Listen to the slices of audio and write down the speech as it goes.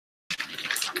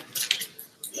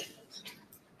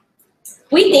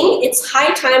We think it's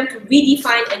high time to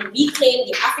redefine and reclaim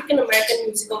the African American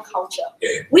musical culture.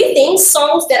 We think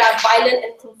songs that are violent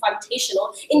and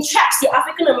confrontational entraps the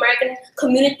African American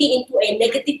community into a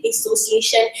negative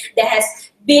association that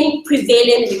has been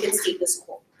prevalent within status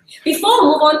quo. Before we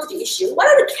move on to the issue, what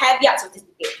are the caveats of this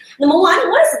debate? Number one,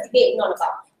 what is the debate not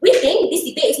about? We think this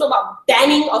debate is not about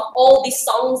banning of all these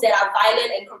songs that are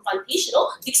violent and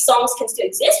confrontational. These songs can still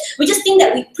exist. We just think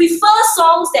that we prefer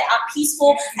songs that are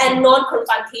peaceful and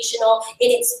non-confrontational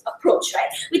in its approach, right?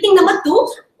 We think number two,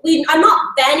 we are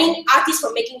not banning artists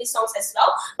from making these songs as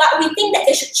well, but we think that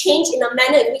they should change in a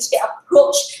manner in which they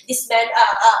approach this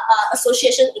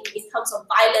association in terms of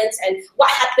violence and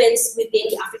what happens within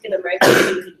the African American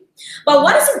community. But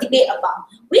what is the debate about?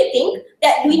 We think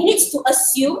that we need to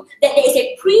assume that there is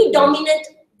a predominant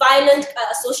violent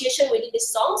association within these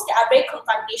songs that are very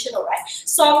confrontational, right?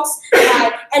 Songs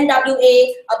like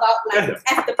NWA about like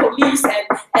F the police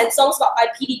and songs about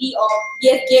IPDD or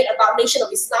BF about Nation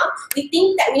of Islam. We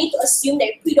think that we need to assume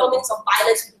that predominance of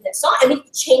violence within that song and we need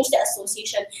to change the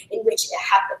association in which it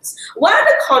happens. What are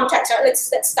the contexts? Right?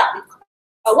 Let's start with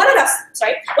what are our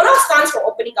stance for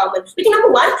opening government? We think number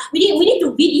one, we need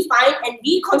to redefine and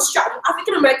reconstruct the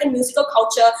African American musical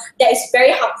culture that is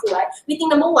very harmful, right? We think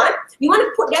number one, we want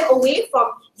to put them away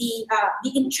from the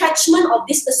entrenchment of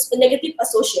this negative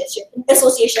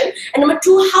association. And number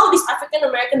two, how this African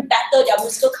American better their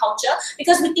musical culture,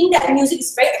 because we think that music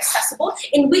is very accessible,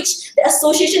 in which the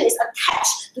association is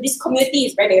attached to this community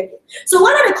is very negative. So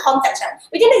what are the contexts? Right?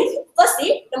 We think that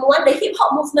firstly, number one, the hip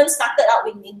hop movement started out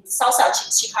in Southside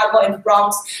Chicago and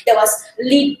Bronx that was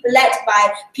led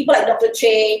by people like Dr.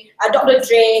 Dre,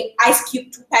 Ice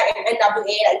Cube, Tupac, and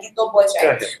NWA, like Ghetto Boys,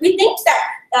 right? We think that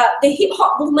the hip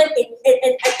hop movement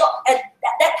I thought at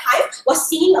that time was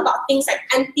singing about things like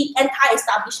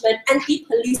anti-establishment,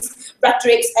 anti-police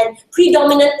rhetorics, and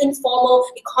predominant informal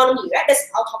economy, right?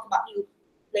 I'll talk about you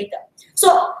later.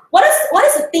 So what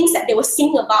is the things that they were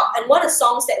singing about, and what are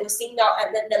songs that they were singing about,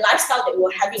 and then the lifestyle that they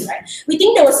were having, right? We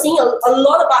think they were singing a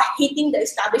lot about hating the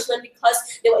establishment because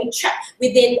they were entrapped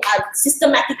within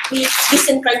systematically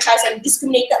disenfranchised and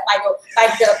discriminated by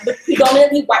the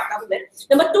predominantly white government.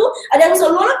 Number two, there was a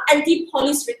lot of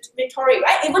anti-police rhetoric,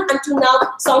 right? Even until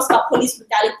now, songs about police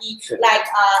brutality like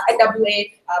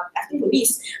NWA, after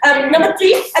police. Number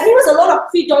three, I think there was a lot of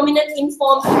predominant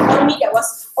informed economy that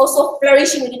was also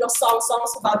flourishing within those songs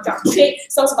about drug trade,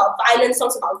 songs about violence,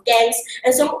 songs about gangs,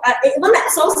 and some even like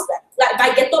songs like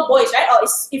by Ghetto Boys, right? Or it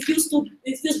feels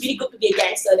really good to be a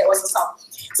gangster. That was a song.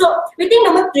 So we think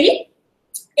number three,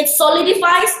 it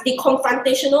solidifies the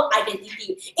confrontational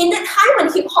identity. In the time when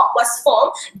hip hop was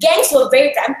formed, gangs were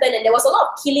very rampant, and there was a lot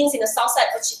of killings in the south side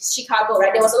of Chicago,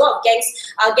 right? There was a lot of gang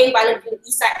violence between the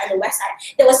east side and the west side.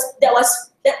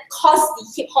 That caused the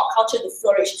hip hop culture to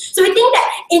flourish. So we think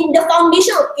that in the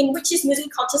foundation in which this music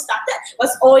culture started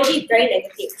was already very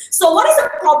negative. So what is the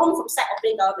problem from side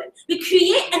opening government? We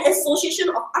create an association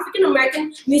of African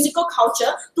American musical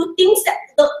culture to things that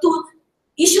to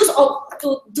issues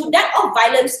to that of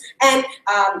violence and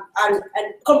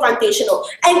confrontational.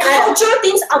 And cultural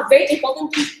things are very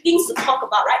important things to talk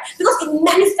about, right? Because it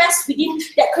manifests within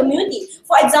that community.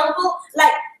 For example,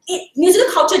 like musical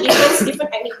culture defines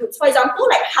different ethnic groups. For example,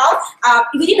 like how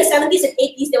within the 70s and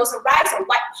 80s there was a rise of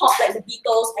white pop like the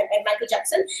Beatles and Michael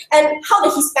Jackson, and how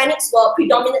the Hispanics were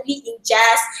predominantly in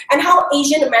jazz, and how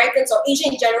Asian Americans or Asia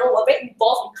in general were very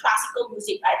involved in classical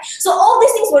music, right? So all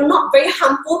these things were not very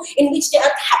harmful in which they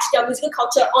attached their musical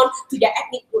culture on to their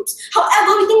ethnic groups.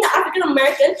 However, we think that African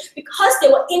American, because they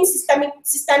were in systematic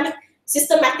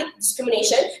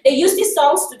discrimination, they used these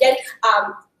songs to then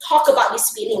talk about these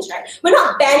feelings, right? We're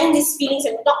not banning these feelings,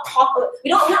 and we're not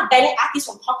banning artists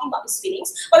from talking about these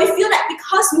feelings, but we feel that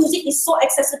because music is so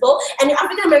accessible and the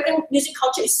African American music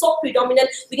culture is so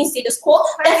predominant within status quo,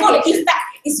 therefore the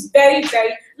effect is very,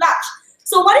 very large.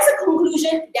 So what is the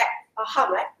conclusion to that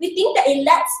harm, right? We think that it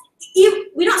lets, if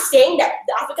we're not saying that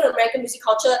the African American music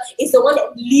culture is the one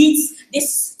that leads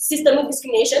this systemic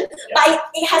discrimination, but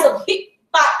it has a big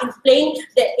part in playing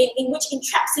in which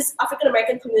entraps this African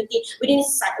American community within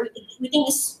society. We think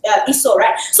is so,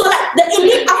 right? So like the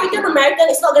elite African American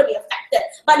is not going to be affected,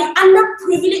 but the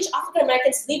underprivileged African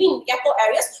Americans living in ghetto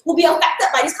areas will be affected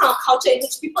by this kind of culture in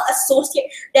which people associate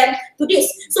them to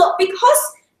this. So because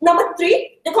number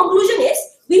three, the conclusion is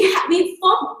we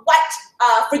form white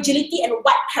fragility and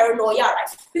white paranoia, right?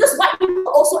 Because white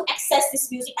people also access this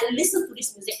music and listen to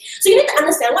this music. So you need to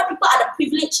understand white people are the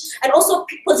privileged and also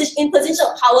in position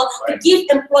of power to give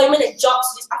employment and jobs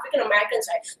to these African Americans,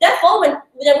 right? Therefore, when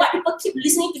white people keep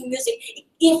listening to music, it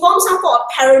informs some form of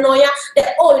paranoia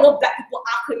that, oh, you know, black people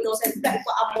are criminals and black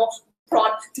people are more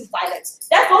prone to violence.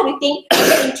 Therefore, we think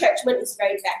the entrenchment is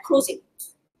very bad. Closing.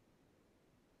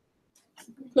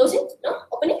 Closing? No?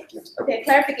 Opening? Okay,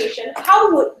 clarification.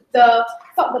 How would the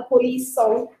Fuck the Police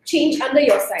song change under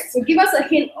your side? So give us a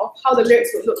hint of how the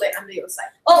lyrics would look like under your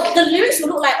side. Oh, the lyrics would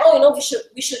look like, oh,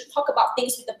 we should talk about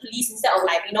things with the police instead of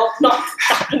like, not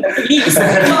fucking the police.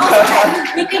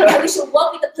 We think that we should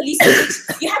work with the police.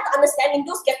 You have to understand in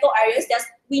those ghetto areas,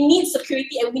 we need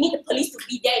security and we need the police to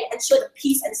be there and ensure the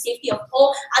peace and safety of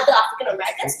all other African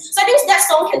Americans. So I think that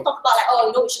song can talk about like,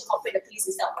 oh, we should cooperate the police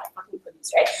instead of like fucking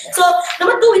police, right? So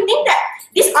number two, we think that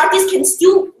these artists can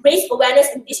still raise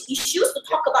awareness in these issues, to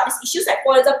talk about these issues, like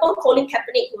for example, calling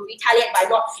Kaepernick to retaliate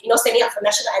by not, standing up for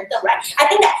national anthem, right?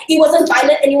 I think that it wasn't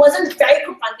violent and it wasn't very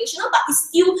confrontational, but it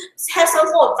still has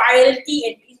some form of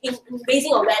virality in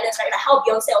raising awareness, right? Like how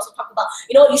Beyonce also talked about,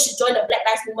 you should join the Black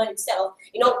Lives Movement instead of,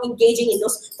 engaging in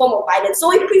those form of violence. So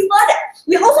we prefer that.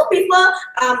 We also prefer,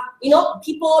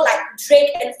 people like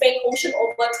Drake and Frank Ocean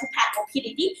over Tupac or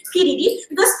PDD,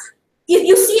 because if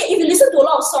you listen to a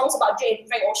lot of songs about Drake and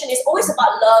Frank Ocean, it's always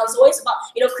about love, it's always about,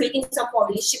 creating some form of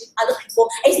relationship with other people.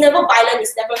 It's never violent,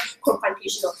 it's never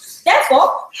confrontational.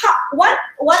 Therefore,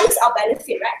 what is our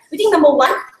benefit, right? We think number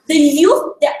one, the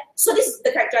youth, so this is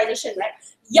the characterization, right?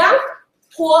 Young,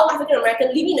 poor African American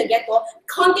living in the ghetto,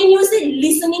 continuously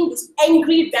listening to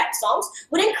angry rap songs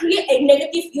would then create a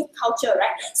negative youth culture,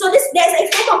 right? So there's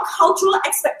a form of cultural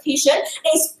expectation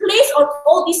that is placed on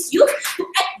all these youth to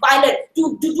act violent,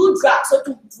 to do drugs, or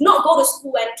to not go to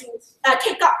school and to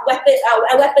take up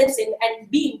weapons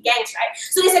and be in gangs, right?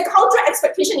 So there's a cultural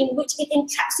expectation in which it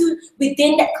entraps you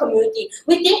within that community.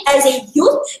 We think as a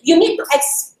youth, you need to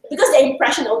because they're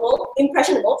impressionable,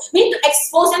 we need to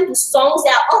expose them to songs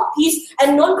that are of peace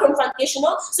and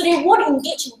non-confrontational, so they won't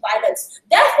engage in violence.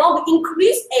 Therefore, we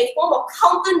increase a form of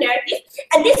counter-narrative,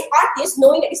 and these artists,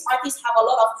 knowing that these artists have a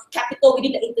lot of capital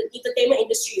within the entertainment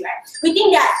industry, right? We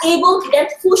think they are able to then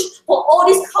push for all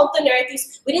these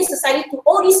counter-narratives within society to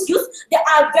all these youth that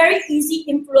are very easy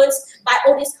influenced by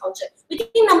all this culture. We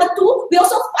think number two, we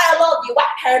also find a lot of the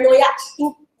white paranoia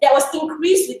that was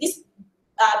increased with this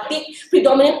big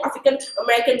predominant African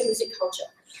American music culture.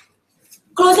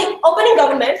 Closing, opening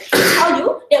government to tell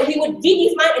you that we would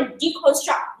redefine and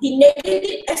deconstruct the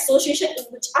negative association in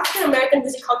which African American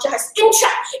music culture has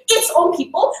entrapped its own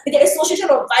people with the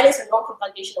association of violence and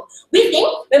non-confrontational. We think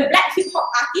when Black hip hop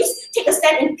artists take a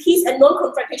stand in peace and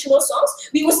non-confrontational songs,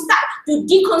 we will start to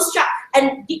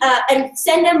deconstruct and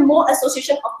send them more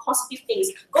association of positive things.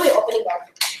 Go with opening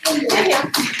government.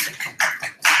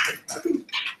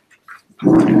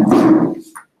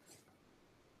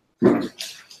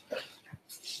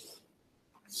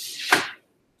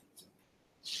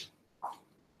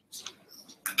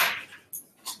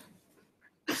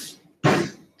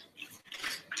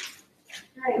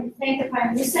 Right, thank the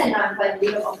Prime Minister, and now invite the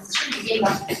leader of the opposition to give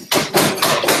us.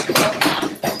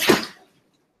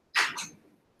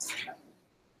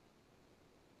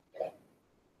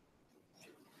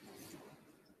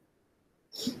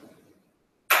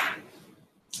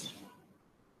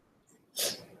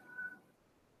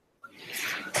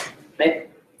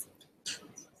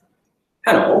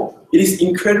 Hello, it is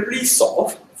incredibly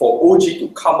soft for OG to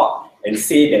come up and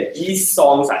say that these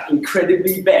songs are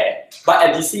incredibly bad, but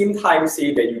at the same time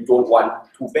say that you don't want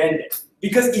to ban them.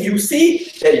 Because if you say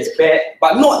that it's bad,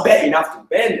 but not bad enough to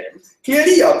ban them,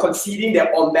 clearly you're conceding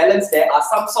that on balance there are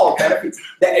some sort of benefits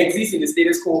that exist in the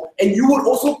status quo, and you would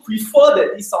also prefer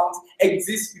that these songs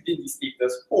exist within the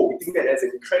status quo. We think that there's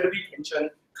an incredibly tension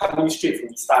coming straight from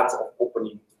the stance of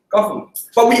opening government.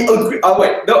 But we agree,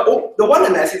 the one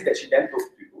analysis that she then took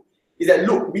to you is that,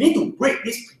 look, we need to break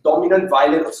this predominant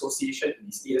violent association in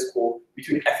the status quo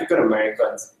between African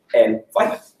Americans and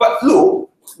violence. But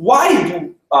look, why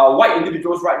do white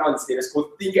individuals right now in the status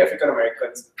quo think African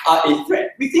Americans are a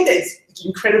threat? We think that it's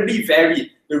incredibly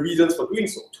varied, the reasons for doing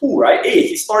so. Two, right? A,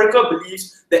 historical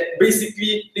beliefs that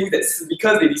basically think that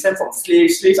because they descend from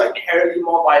slaves are inherently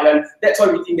more violent, that's why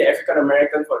we think that African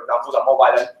Americans, for example, are more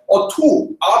violent. Or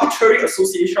two, arbitrary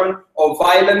association of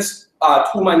violence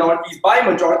to minorities by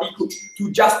majority groups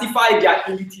to justify their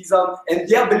elitism and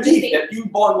their belief that being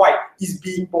born white is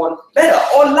being born better.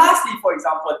 Or lastly, for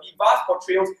example, the vast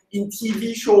portrayals in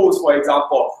TV shows, for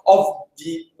example, of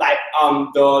the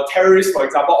the terrorists, for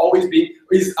example, always being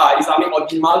Islamic, or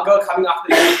the mugger coming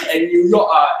after them in New York,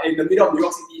 in the middle of New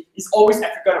York City, is always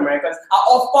African Americans are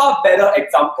all far better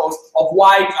examples of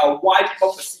why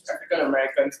people perceive African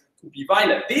Americans to be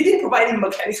violent. They didn't provide any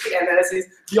mechanistic analysis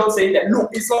beyond saying that,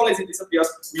 look, as long as it disappears,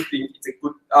 we think it's a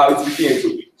good,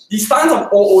 The stance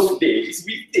of OO today is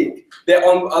we think that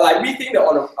on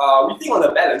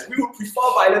the balance, we would prefer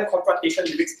violent confrontation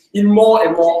lyrics in more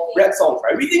and more rap songs,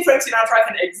 right? We think Frank Sinatra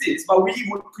can exist, but we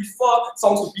would prefer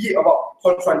songs to be about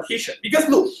confrontation. Because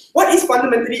look, what is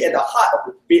fundamentally at the heart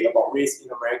of the debate about race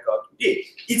in America today?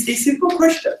 It's a simple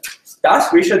question.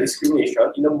 Does racial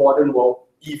discrimination in the modern world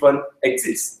even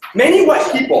exist? Many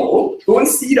white people don't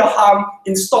see the harm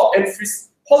in stop and frisk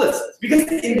policies because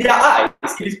in their eyes,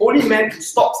 it is only meant to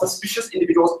stop suspicious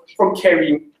individuals from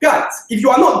carrying guns. If you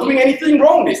are not doing anything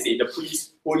wrong, they say, the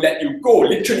police will let you go.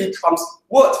 Literally Trump's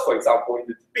words, for example, in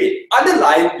the debate.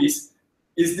 Underlying this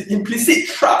is the implicit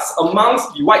trust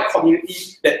amongst the white community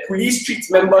that police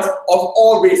treats members of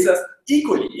all races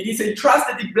equally. It is a trust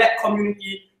that the black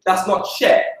community does not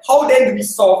share. How then do we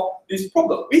solve this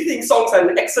problem? We think songs are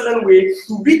an excellent way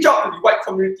to reach out to the white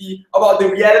community about the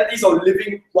realities of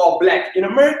living while black in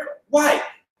America. Why?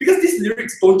 Because these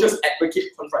lyrics don't just advocate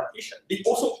confrontation. They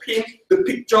also paint the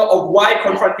picture of why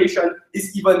confrontation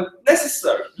is even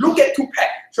necessary. Look at Tupac,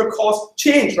 Shakur's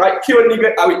change, right? Kill a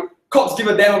nigga, cops give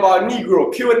a damn about a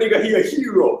Negro, kill a nigga, he a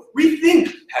hero. We think,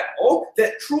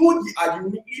 that through the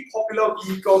uniquely popular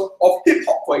vehicle of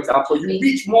hip-hop, for example, you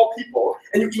reach more people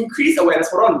and you increase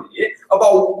awareness around it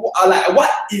about what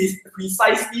is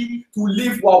precisely to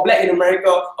live while black in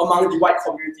America among the white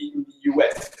community in the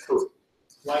US.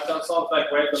 Why can't songs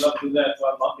like Where the Love Do That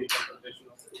while not be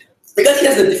confrontational? Because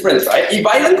here's the difference, right? A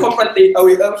violent confrontation,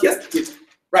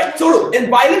 right, so look, and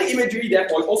violent imagery,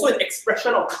 therefore, is also an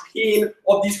expression of the pain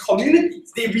of these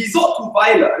communities. They resort to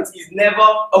violence is never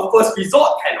a first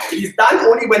resort panel. It is done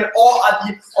only when all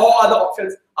other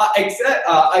options are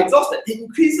exhausted. It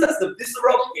increases the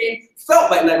visceral pain felt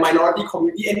by the minority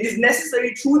community, and it is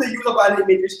necessary through the use of violent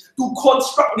images to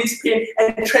construct this pain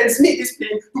and transmit this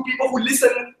pain to people who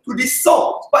listen to these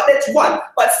songs. But that's one.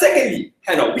 But secondly,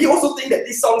 we also think that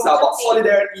these songs are about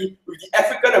solidarity with the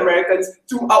African Americans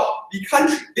throughout the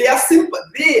country. They are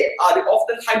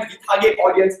oftentimes the target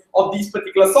audience of these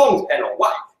particular songs.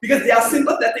 Why? Because they are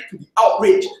sympathetic to the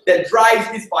outrage that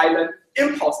drives these violent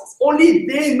impulses. Only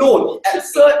they know the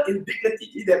absurd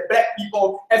indignity that black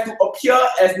people have to appear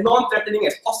as non-threatening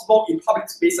as possible in public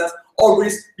spaces or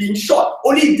risk being shot.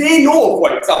 Only they know,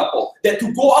 for example, that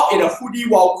to go out in a hoodie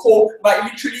while cold might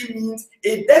literally means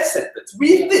a death sentence.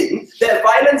 We think that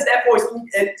violence, therefore,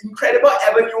 is an incredible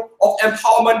avenue of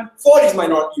empowerment for these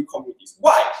minority communities.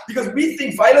 Why? Because we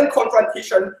think violent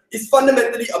confrontation is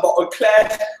fundamentally about a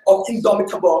clash of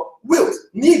indomitable wills.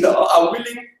 Neither are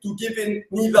willing to give in,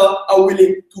 neither are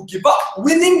willing to give up.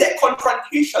 Winning that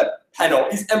confrontation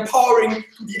is empowering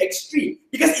to the extreme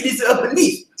because it is a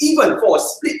belief, even for a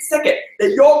split second,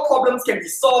 that your problems can be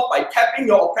solved by tapping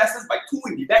your oppressors by two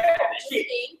in the back of the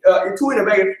head. Two in the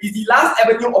back is the last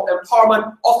avenue of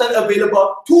empowerment often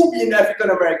available to being African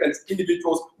Americans,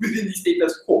 individuals within the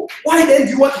status quo. Why then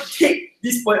do you want to take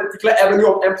this particular avenue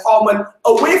of empowerment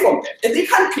away from them? And they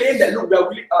can't claim that, look, we are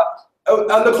really,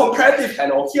 on the comparative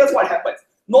panel, here's what happens.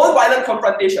 Non-violent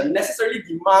confrontation necessarily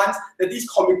demands that these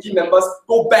community members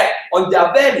go back on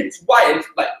their values. Why?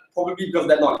 Probably because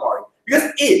they're not empowering.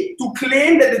 Because A, to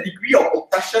claim that the degree of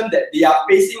oppression that they are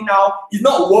facing now is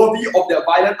not worthy of their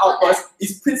violent outbursts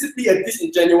is principally a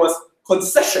disingenuous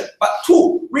concession. But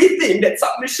two, we think that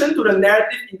submission to the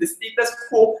narrative in the status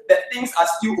quo that things are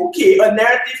still okay, a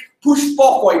narrative pushed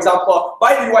forth, for example,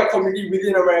 by the white community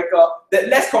within America, that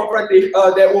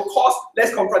that will cause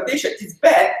less confrontation, is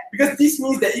bad because this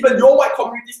means that even your white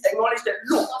communities acknowledge that,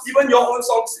 look, even your own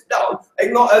songs sit down,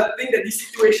 think that this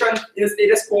situation in the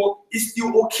status quo is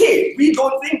still okay. We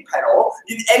don't think,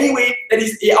 in any way that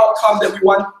is an outcome that we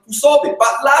want to solve it.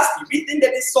 But lastly, we think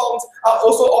that these songs are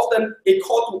also often a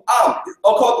call to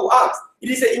arms. It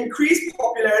is an increased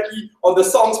popularity of the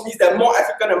songs means that more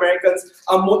African Americans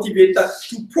are motivated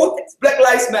to protest. Black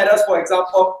Lives Matter, for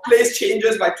example, plays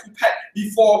changes like Tupac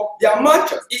before their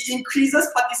marches. It increases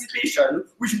participation,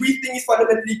 which we think is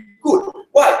fundamentally good.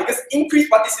 Why? Because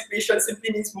increased participation simply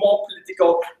means more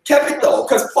political capital,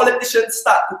 because politicians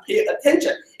start to pay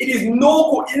attention. It is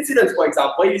no coincidence, for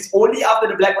example, it is only after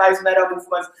the Black Lives Matter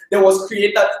movement that was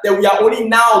created that we are only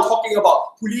now talking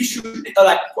about police shooting,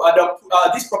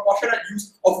 disproportionate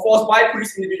use of force by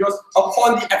police individuals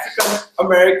upon the African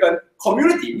American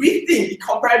community. We think the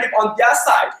comparative on their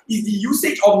side is the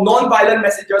usage of non-violent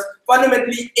messages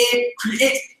fundamentally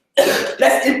creates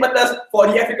less impetus for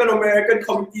the African American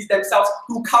communities themselves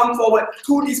to come forward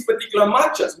to these particular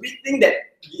marches. We think that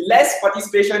less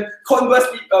participation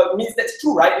conversely means that's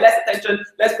true, right? Less attention,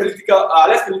 less political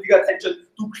attention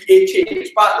to create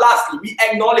change. But lastly, we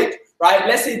acknowledge, right?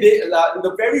 Let's say they, in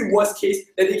the very worst case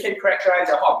that they can characterize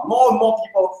their harm. More and more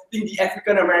people think the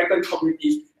African American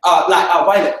communities are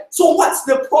violent. So what's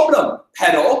the problem,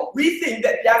 panel? We think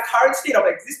that their current state of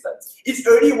existence is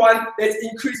already one that's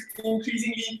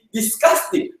increasingly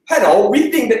disgusting. Panel, we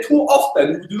think that too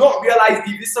often we do not realize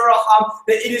the visceral harm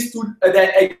that it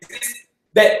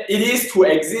is to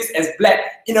exist as black.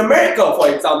 In America, for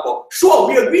example, sure,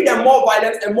 we agree that more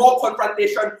violence and more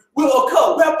confrontation will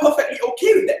occur. We are perfectly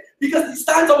okay with that, because the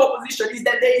stance of opposition is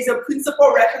that there is a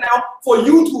principal rationale for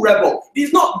you to rebel. It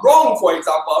is not wrong, for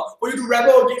example, for you to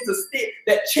rebel against a state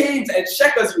that chains and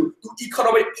shackles you to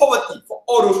economic poverty. For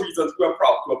all those reasons, we are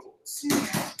proud to oppose.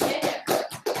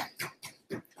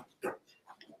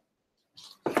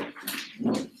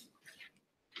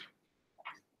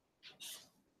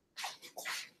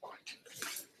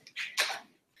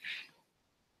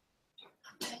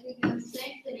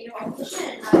 Thank the leader of opposition,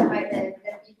 and I invite the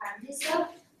Deputy Prime Minister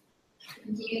to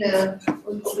continue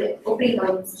the opening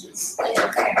of speeches.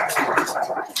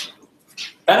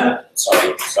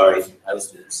 Sorry, I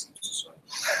was doing this. Sorry.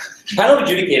 Panel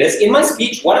adjudicators, in my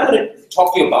speech, what I'm going to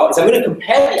talk to you about is I'm going to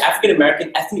compare the African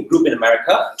American ethnic group in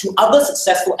America to other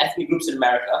successful ethnic groups in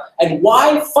America, and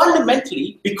why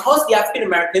fundamentally, because the African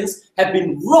Americans have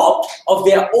been robbed of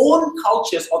their own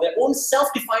cultures or their own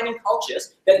self-defining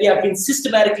cultures, that they have been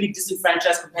systematically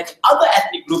disenfranchised compared to other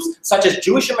ethnic groups such as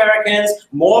Jewish Americans,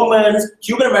 Mormons,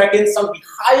 Cuban Americans, some of the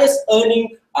highest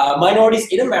earning minorities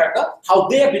in America, how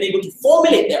they have been able to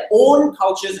formulate their own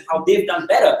cultures and how they've done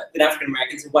better than African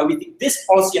Americans, and why we think this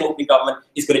policy and open government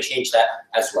is going to change that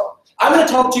as well. I'm going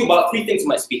to talk to you about three things in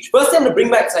my speech. First, I'm going to bring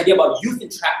back this idea about youth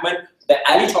entrapment that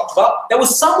Allie talked about, that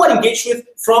was somewhat engaged with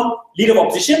from Leader of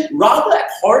Opposition, rather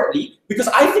abhorrently, because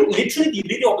I think literally the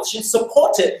Leader of Opposition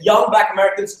supported young Black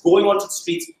Americans going onto the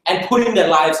streets and putting their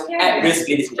lives at risk,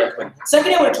 ladies and gentlemen.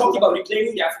 Secondly, I want to talk to you about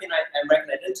reclaiming the African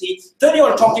American identity. Thirdly, I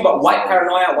want to talk to you about white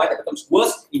paranoia and why that becomes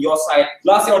worse in your side.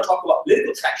 Lastly, I want to talk about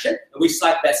political traction and which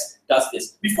side best does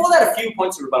this. Before that, a few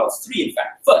points of rebuttals, three in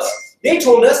fact. First, they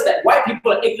told us that white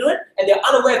people are ignorant and they're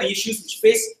unaware of the issues which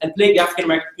face and plague the African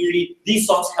American community. These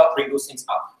songs help bring those things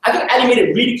up. I think Allie made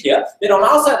it really clear that on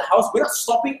our side of the house, we're not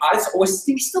stopping artists, or we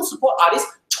still support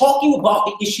artists talking about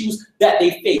the issues that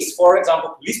they face. For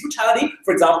example, police brutality,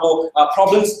 for example,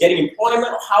 problems getting employment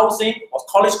or housing or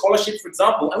college scholarships, for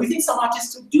example. And we think some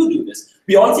artists still do this.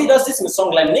 Beyonce does this in the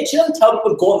song Lemonade. She doesn't tell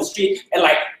people to go on the street and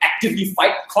like actively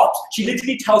fight cops. She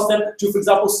literally tells them to, for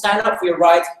example, stand up for your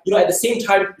rights, you know, at the same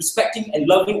time respecting and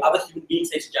loving other human beings,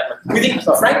 ladies and gentlemen. We think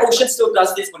Frank Ocean still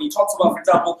does this when he talks about, for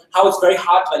example, how it's very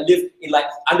hard to live in like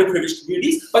underprivileged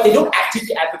communities, but they don't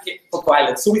actively advocate for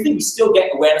violence. So we think we still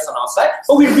get awareness on our side,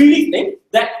 but we really think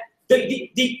that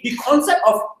the concept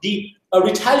of the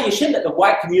retaliation that the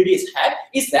white community has had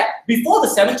is that before the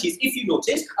 70s, if you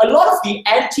notice, a lot of the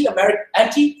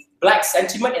anti-black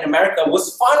sentiment in America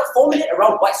was formulated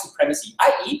around white supremacy,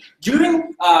 i.e.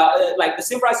 during like the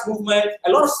civil rights movement,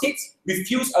 a lot of states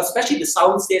refused, especially the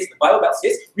southern states, the Bible Belt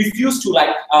states, refused to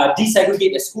like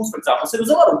desegregate their schools, for example. So there was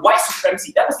a lot of white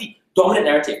supremacy. That was the dominant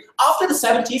narrative. After the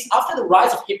 70s, after the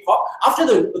rise of hip-hop, after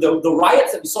the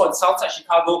riots that we saw in Southside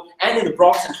Chicago and in the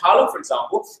Bronx and Harlem, for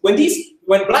example, when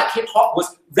black hip-hop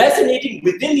was resonating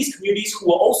within these communities who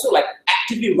were also like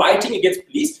actively rioting against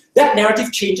police, that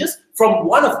narrative changes from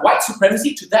one of white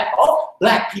supremacy to that of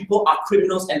black people are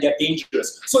criminals and they're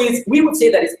dangerous. So we would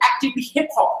say that it's actively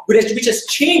hip-hop which has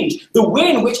changed the way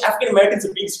in which African Americans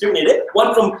are being discriminated,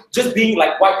 one from just being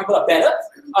like white people are better,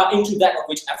 into that of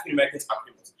which African Americans are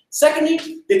criminals.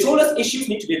 Secondly, they told us issues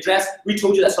need to be addressed. We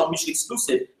told you that's not mutually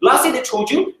exclusive. Lastly, they told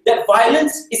you that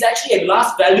violence is actually a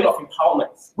last value of empowerment.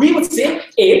 We would say,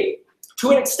 to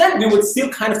an extent, we would still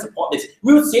kind of support this.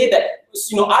 We would say that,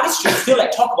 you know, artists should still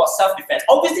like talk about self-defense.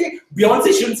 Obviously,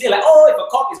 Beyonce shouldn't say like, oh, if a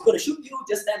cop is going to shoot you,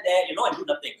 just stand there, you know, and do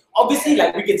nothing. Obviously,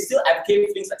 like we can still advocate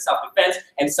for things like self-defense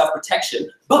and self-protection,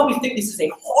 but we think this is a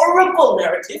horrible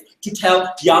narrative to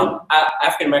tell young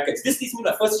African Americans. This leads me to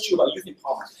my first issue about youth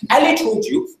empowerment. Allie told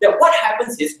you that what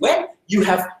happens is when you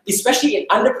have, especially in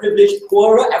underprivileged,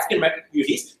 poorer African American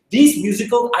communities, these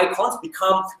musical icons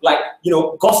become like, you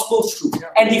know, gospel truth.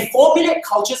 And they formulate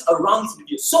cultures around these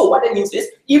individuals. So what that means is,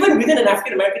 even within an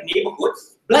African American neighborhood,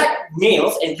 black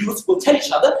males and youths will tell each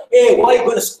other, hey, why are you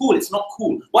going to school? It's not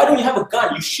cool. Why don't you have a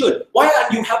gun? You should. Why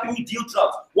aren't you helping me deal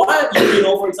drugs? Why aren't you,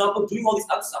 for example, doing all this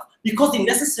other stuff? Because they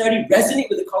necessarily resonate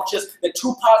with the cultures, the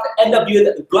Tupac, the NWA,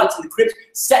 that the Bloods and the Crips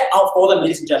set out for them,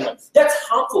 ladies and gentlemen. That's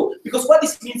harmful, because what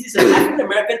this means is an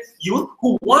African-American youth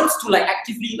who wants to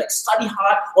actively study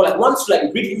hard, or wants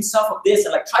to rid himself of this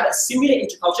and try to assimilate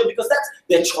into culture, because that's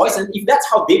their choice, and if that's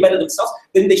how they better themselves,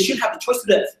 then they should have the choice to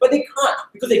do that. But they can't,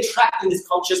 because they're trapped in these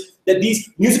cultures that these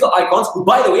musical icons, who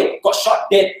by the way got shot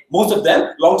dead, most of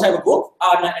them long time ago,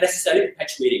 are not necessarily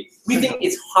perpetuating. We think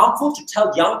it's harmful to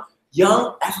tell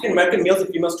young African-American males and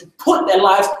females to put their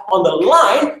lives on the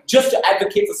line just to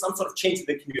advocate for some sort of change in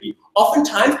the community.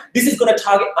 Oftentimes, this is going to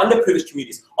target underprivileged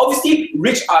communities. Obviously,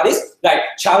 rich artists like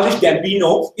Childish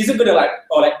Gambino isn't going to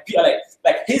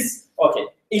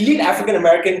elite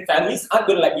African-American families aren't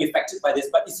going to be affected by this,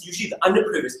 but it's usually the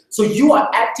underprivileged. So you are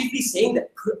actively saying that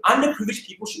underprivileged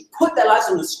people should put their lives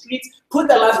on the streets, put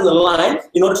their lives on the line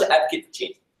in order to advocate for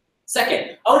change.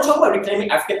 Second, I want to talk about reclaiming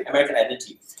African-American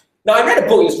identity. Now, I read a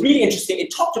book, it was really interesting.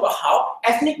 It talked about how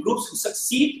ethnic groups who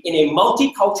succeed in a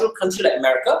multicultural country like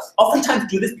America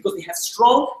oftentimes do this because they have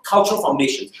strong cultural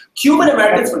foundations. Cuban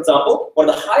Americans, for example, one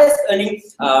of the highest earning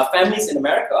families in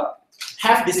America,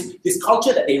 have this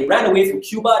culture that they ran away from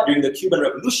Cuba during the Cuban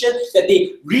Revolution, that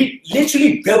they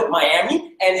literally built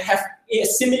Miami and have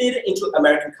assimilated into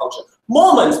American culture.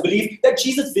 Mormons believe that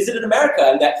Jesus visited America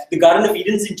and that the Garden of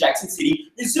Eden is in Jackson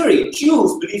City, Missouri.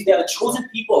 Jews believe they are the chosen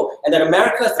people and that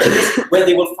America is the place where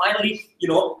they will finally,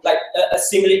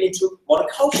 assimilate into modern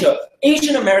culture.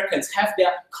 Asian Americans have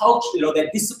their culture,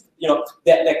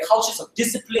 their cultures of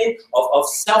discipline, of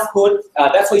selfhood.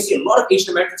 That's why you see a lot of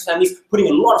Asian American families putting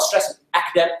a lot of stress on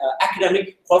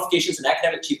academic qualifications and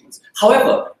academic achievements.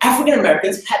 However, African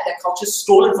Americans had their culture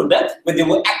stolen from them when they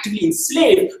were actively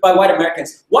enslaved by white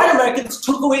Americans. White Americans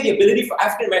took away the ability for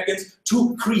African Americans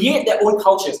to create their own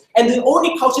cultures. And the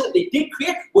only culture that they did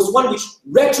create was one which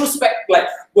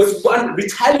was one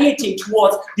retaliating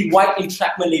towards the white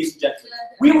entrapment, ladies and gentlemen.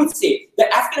 We would say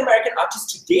that African American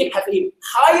artists today have a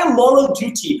higher moral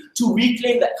duty to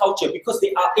reclaim that culture because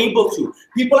they are able to.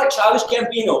 People like Childish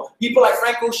Gambino, people like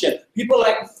Frank Ocean, people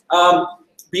like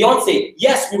Beyonce,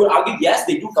 yes, we would argue, yes,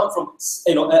 they do come from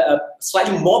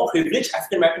slightly more privileged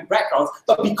African-American backgrounds,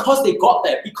 but because they got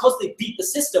there, because they beat the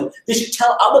system, they should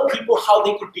tell other people how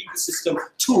they could beat the system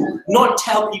too, not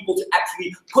tell people to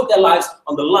actually put their lives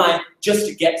on the line just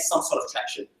to get some sort of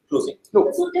traction. Closing. No.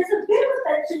 So there's a bit of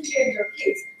a tension here in your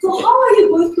case. So how are you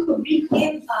going to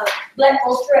reclaim black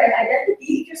culture and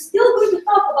identity if you're still going to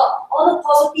talk about all the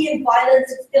poverty and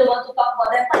violence and still want to talk about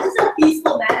that, but just in a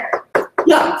peaceful manner?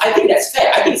 Yeah, I think that's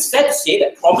fair. I think it's fair to say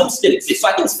that problems still exist. So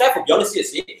I think it's fair for Beyonce to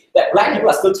say that black people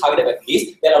are still targeted by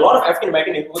police, that a lot of African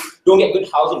American neighborhoods don't get good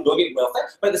housing, don't get good welfare,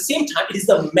 but at the same time, it is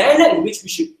the manner in which we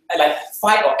should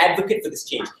fight or advocate for this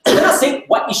change. So we're not saying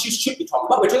what issues should we talk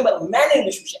about, we're talking about the manner in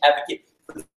which we should advocate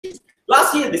for this change.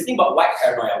 Last year, this thing about white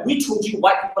paranoia, we told you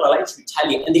white people are likely to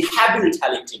retaliate, and they have been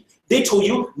retaliating. They told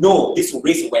you, no, this will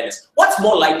raise awareness. What's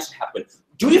more likely to happen?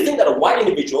 Do you think that a white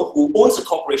individual who owns a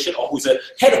corporation or who's a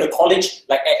head of the college,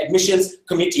 admissions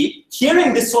committee,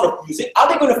 hearing this sort of music, are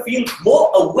they going to feel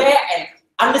more aware and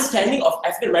understanding of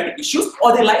African American issues,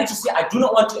 or are they likely to say, I do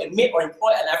not want to admit or employ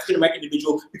an African American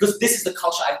individual because this is the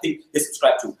culture I think they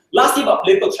subscribe to? Lastly, about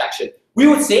political traction, we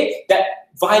would say that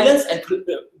violence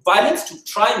to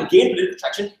try and gain political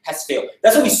traction has failed.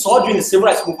 That's what we saw during the Civil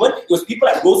Rights Movement. It was people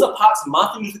like Rosa Parks and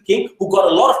Martin Luther King who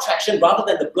got a lot of traction rather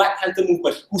than the Black Panther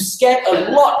movement, who scared a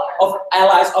lot of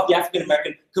allies of the African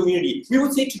American community. We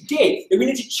would say today that we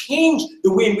need to change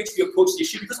the way in which we approach the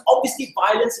issue because obviously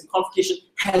violence and confrontation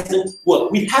hasn't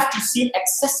worked. We have to seem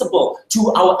accessible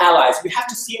to our allies. We have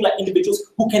to seem like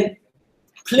individuals who can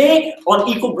play on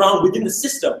equal ground within the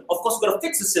system. Of course, we're going to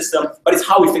fix the system, but it's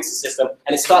how we fix the system,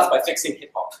 and it starts by fixing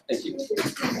hip-hop. Thank you.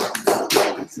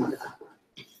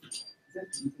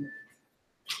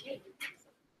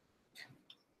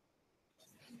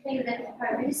 Thank you, Deputy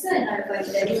Prime Minister, and I invite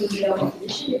the Deputy Leader of the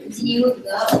Opposition to continue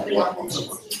the opening of the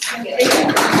session. Thank you.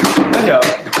 Thank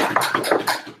you.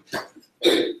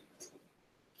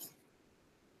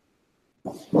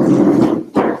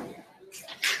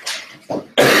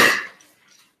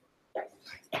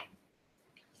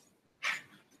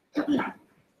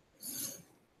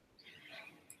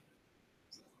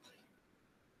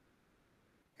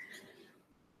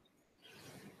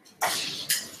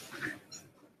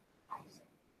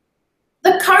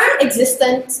 The current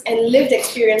existence and lived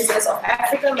experiences of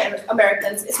African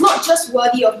Americans is not just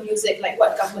worthy of music like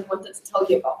what government wanted to tell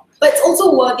you about, but it's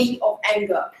also worthy of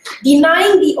anger.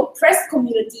 Denying the oppressed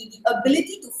community the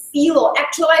ability to feel or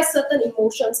actualize certain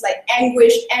emotions like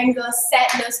anguish, anger,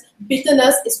 sadness,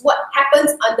 bitterness is what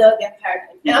happens under their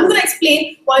paradigm. And I'm going to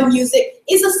explain why music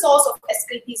is a source of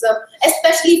escapism,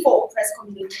 especially for oppressed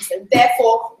communities, and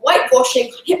therefore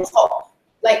whitewashing hip-hop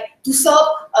like to serve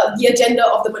the agenda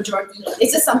of the majority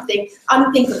is just something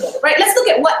unthinkable, right? Let's look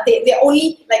at what their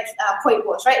only point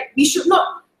was, right? We should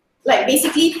not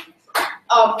basically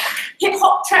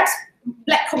hip-hop traps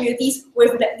Black communities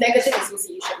with negative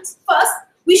associations. First,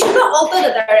 we should not alter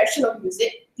the direction of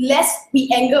music lest we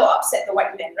anger or upset the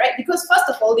white man, right? Because first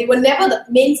of all, they were never the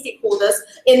main stakeholders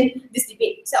in this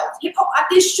debate itself. Hip-hop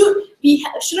artists shouldn't be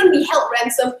held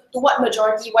ransom to what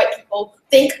majority white people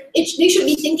think. They should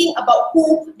be thinking about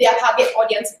who their target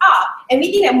audience are. And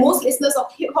we think that most listeners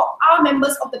of hip-hop are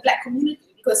members of the Black community,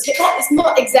 because hip-hop is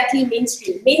not exactly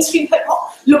mainstream. Mainstream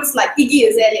hip-hop looks like Iggy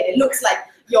Azalea, it looks like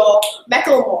your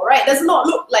Macklemore, right? Does not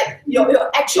look like your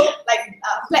actual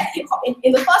Black hip hop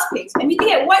in the first place. And we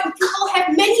think that white people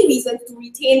have many reasons to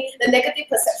retain the negative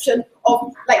perception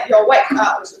of your Black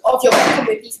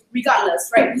communities,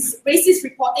 regardless, right? This racist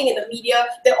reporting in the media,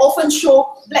 they often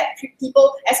show Black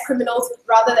people as criminals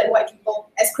rather than white people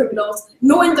as criminals.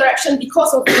 No interaction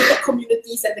because of Black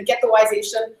communities and the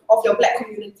ghettoization of your Black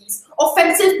communities.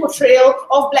 Offensive portrayal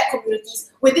of Black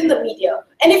communities within the media.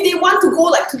 And if they want to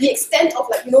go to the extent of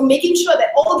making sure that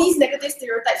all these negative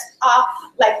stereotypes are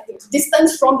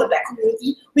distanced from the Black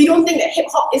community, we don't think that hip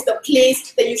hop is the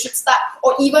place that you should start,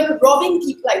 or even robbing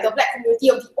people like the Black community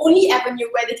of the only avenue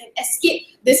where they can escape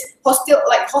this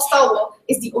hostile world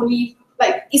is the only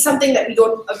is something that we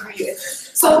don't agree with.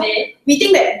 So we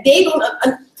think that they don't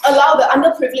allow the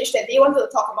underprivileged that they wanted to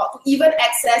talk about to even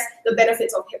access the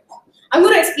benefits of hip hop. I'm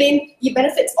going to explain the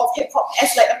benefits of hip hop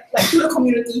as to the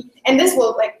community, and this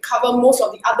will cover most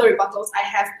of the other rebuttals I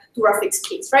have to Rafiq's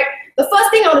case, right? The first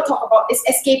thing I want to talk about is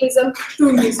escapism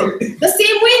through music. The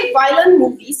same way violent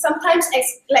movies sometimes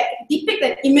depict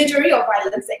an imagery of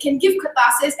violence that can give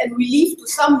catharsis and relief to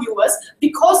some viewers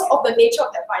because of the nature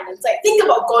of that violence. Think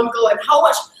about Gone Girl and how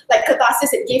much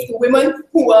catharsis it gave to women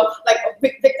who were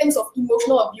victims of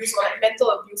emotional abuse or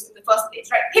mental abuse in the first place,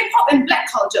 right? Hip hop and Black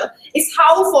culture is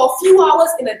how for a few hours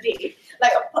in a day,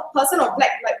 a person of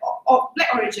Black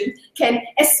origin can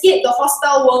escape the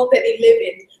hostile world that they live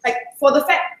in.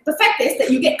 The fact is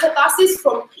that you get catharsis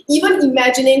from even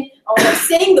imagining or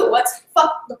saying the words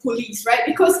 "fuck the police," right?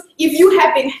 Because if you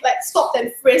have been stopped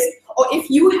and frisked, or if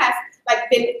you have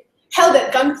been held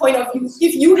at gunpoint,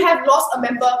 if you have lost a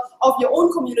member of your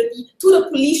own community to the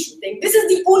police shooting, this is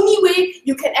the only way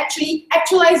you can actually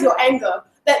actualize your anger.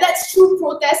 That's true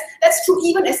protest, that's true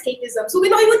even escapism. So we're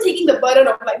not even taking the burden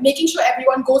of making sure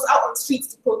everyone goes out on streets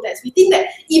to protest. We think that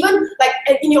even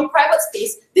in your private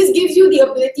space, this gives you the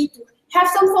ability to have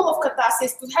some form of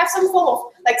catharsis, to have some form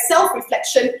of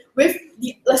self-reflection with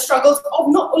the struggles of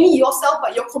not only yourself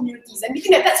but your communities. And we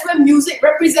think that that's where music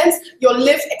represents your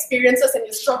lived experiences and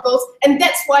your struggles, and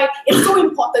that's why it's so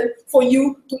important for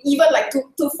you to even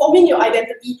to forming your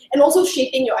identity and also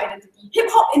shaping your identity.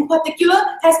 Hip-hop in particular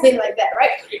has been like that,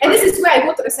 right? And this is where I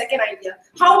go to the second idea,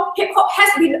 how hip-hop has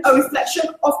been a reflection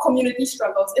of community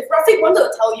struggles. If Rafiq wanted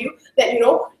to tell you that,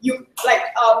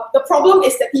 the problem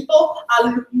is that people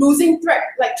are losing track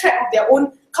of their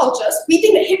own cultures, we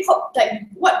think that hip-hop,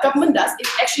 what government does is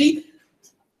actually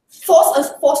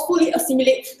forcefully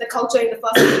assimilate the culture in the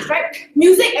first place, right?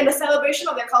 Music and the celebration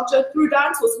of their culture through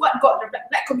dance was what got the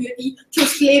Black community through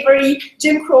slavery,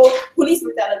 Jim Crow, police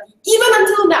brutality. Even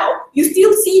until now, you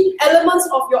still see elements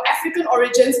of your African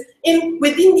origins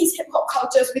within these hip-hop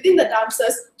cultures, within the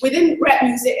dances, within rap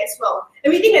music as well.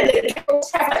 And we think that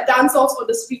they have dance-offs on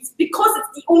the streets because it's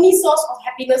the only source of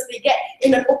happiness they get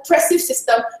in an oppressive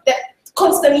system that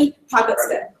constantly targets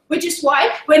them. Which is why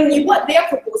what they are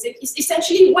proposing is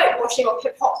essentially whitewashing of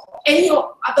hip-hop or any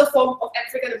other form of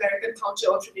African-American culture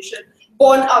or tradition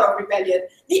born out of rebellion.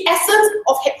 The essence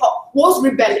of hip-hop was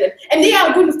rebellion, and they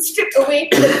are going to strip away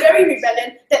the very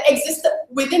rebellion that existed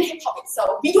within hip-hop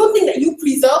itself. We don't think that you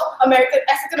preserve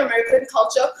African-American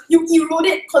culture, you erode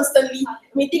it constantly.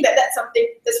 We think that that's something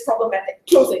that's problematic.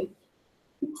 Closing.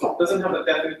 Hip-hop doesn't have a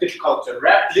definitive culture.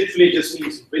 Rap literally just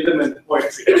means rhythm and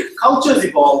poetry. Cultures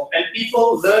evolve and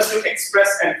people learn to express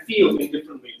and feel in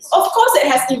different ways. Of course it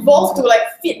has evolved to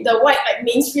fit the white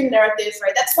mainstream narratives,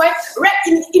 right? That's why rap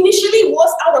initially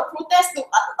was out of protest to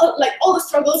all the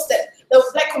struggles that the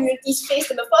Black communities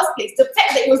faced in the first place. The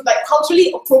fact that it was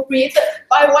culturally appropriated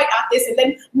by white artists and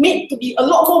then made to be a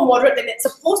lot more moderate than it's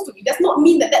supposed to be does not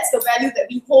mean that that's the value that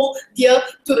we hold dear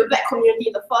to the Black community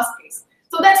in the first place.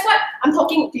 So that's what I'm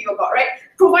talking to you about, right?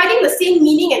 Providing the same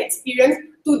meaning and experience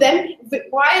to them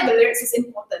why the lyrics is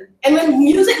important. And when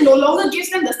music no longer gives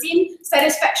them the same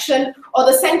satisfaction or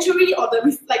the sanctuary or the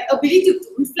ability to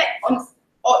reflect on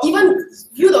or even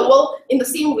view the world in the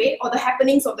same way or the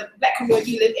happenings of the black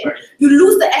community you live in, you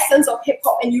lose the essence of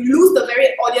hip-hop and you lose the very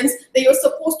audience that you're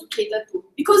supposed to cater to.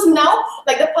 Because now,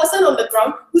 like the person on the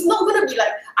ground who's not going to be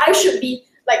like, I should be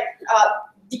like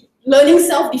learning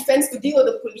self-defense to deal with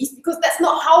the police, because that's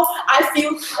not how I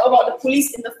feel about the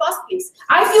police in the first place.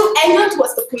 I feel anger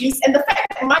towards the police, and the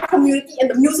fact that my community and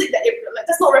the music that it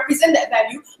does not represent that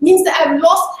value means that I've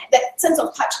lost that sense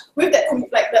of touch with that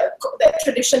that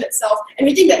tradition itself, and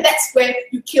we think that that's where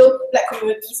you kill black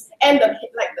communities and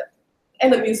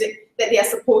the music that they are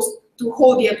supposed to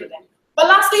hold dear to them. But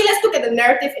lastly, let's look at the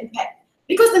narrative impact,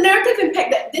 because the narrative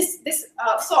impact that this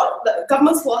the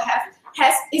governments will have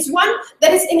is one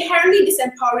that is inherently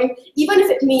disempowering, even if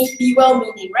it may be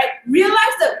well-meaning, right?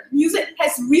 Realize that music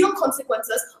has real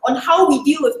consequences on how we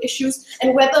deal with issues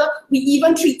and whether we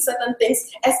even treat certain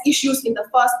things as issues in the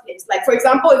first place. Like, for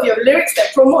example, if you have lyrics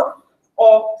that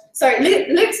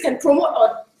lyrics can promote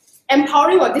or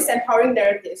empowering or disempowering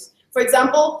narratives. For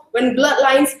example, when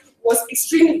Bloodlines was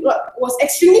extremely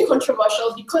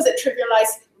controversial because it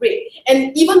trivialized rape.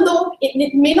 And even though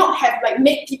it may not have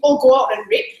made people go out and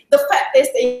rape, the fact is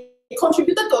they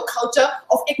contributed to a culture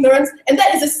of ignorance, and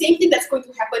that is the same thing that's going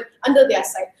to happen under their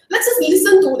side. Let's just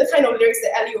listen to the kind of lyrics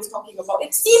that Allie was talking about.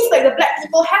 It seems like the black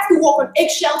people have to walk on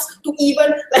eggshells to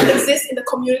even exist in the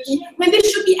community, when they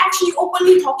should be actually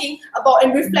openly talking about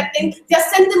and reflecting their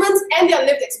sentiments and their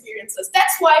lived experiences.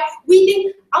 That's why we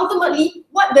think ultimately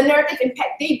what the narrative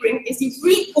impact they bring is the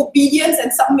great obedience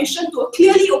and submission to a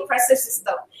clearly oppressive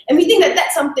system. And we think that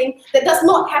that's something that does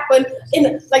not happen in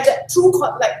the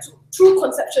true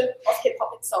conception of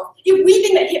hip-hop itself. If we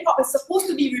think that hip-hop is supposed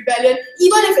to be rebellion,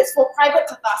 even if it's for private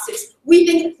catharsis, we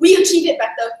think we achieve it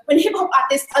better when hip-hop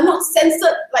artists are not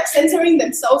censoring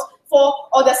themselves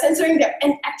or they're censoring their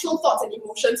actual thoughts and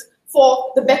emotions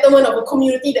for the betterment of a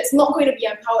community that's not going to be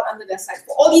empowered under their side.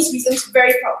 For all these reasons,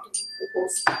 very proud to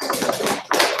propose.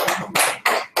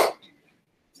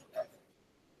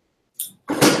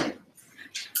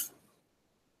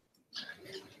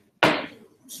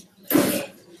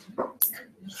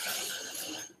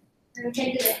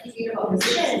 Thank you, the Leader of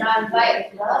Opposition, and I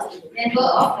invite the Member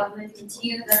of Government to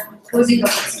continue the closing of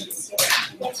the proceedings.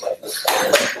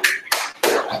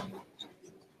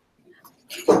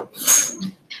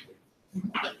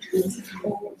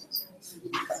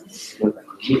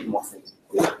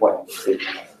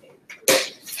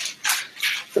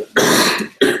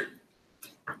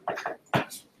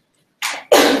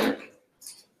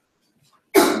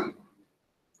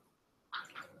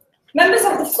 Members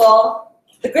of the floor,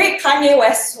 the great Kanye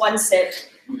West once said,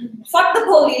 "Fuck the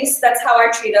police, that's how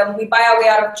I treat them. We buy our way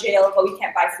out of jail, but we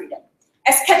can't buy freedom."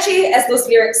 As catchy as those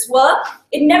lyrics were,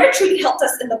 it never truly helped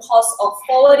us in the cause of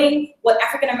forwarding what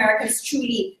African Americans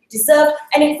truly deserve,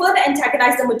 and it further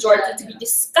antagonized the majority to be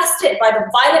disgusted by the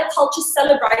violent culture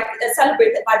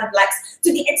celebrated by the blacks,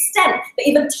 to the extent that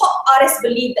even top artists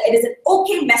believe that it is an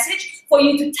okay message for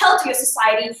you to tell to your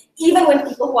society, even when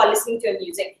people who are listening to your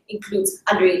music includes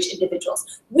underage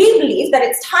individuals. We believe that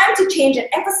it's time to change and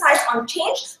emphasize on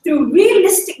change through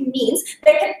realistic means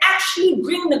that can actually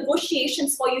bring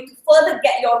negotiations for you to further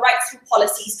get your rights through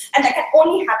policies, and that can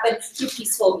only happen through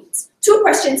peaceful means. 2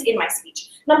 questions in my speech.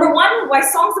 Number 1, why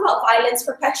songs about violence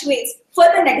perpetuates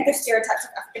further negative stereotypes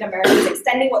of African Americans,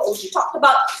 extending what OG talked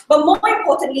about, but more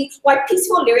importantly, why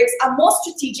peaceful lyrics are more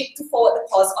strategic to forward the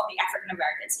cause of the African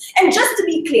Americans. And just to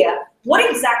be clear, what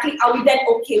exactly are we then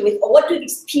okay with, or what do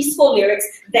these peaceful lyrics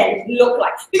then look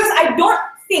like? Because I don't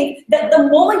think that the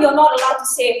moment you're not allowed to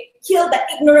say, kill the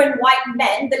ignorant white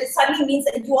men, that it suddenly means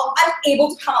that you are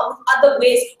unable to come up with other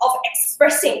ways of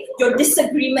expressing your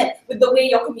disagreement with the way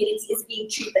your community is being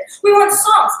treated. We want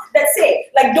songs that say,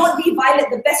 like, don't be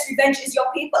violent, the best revenge is your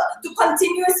paper, to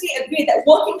continuously agree that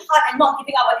working hard and not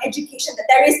giving up on education, that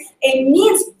there is a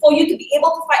means for you to be able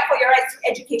to fight for your rights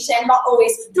through education and not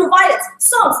always through violence.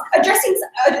 Songs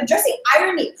addressing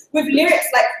irony with lyrics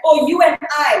like, oh, you and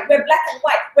I, we're black and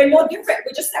white, we're no different,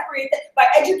 we're just separated by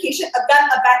education, a gun,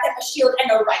 a bat, a shield, and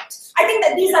a right. I think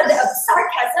that these are the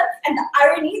sarcasm and the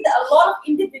irony that a lot of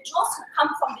individuals who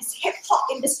come from this hip-hop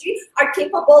industry are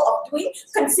capable of doing,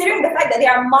 considering the fact that they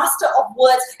are master of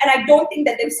words, and I don't think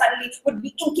that they suddenly would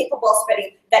be incapable of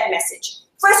spreading that message.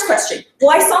 First question,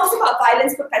 why songs about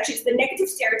violence perpetuates the negative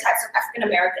stereotypes of African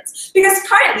Americans? Because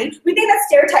currently, we think that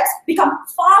stereotypes become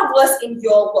far worse in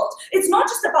your world. It's not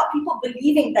just about people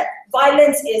believing that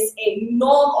violence is a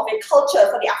norm of a culture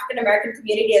for the African American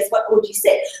community, as what OG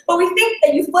said. But we think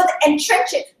that you further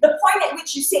entrench it, the point at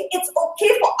which you say it's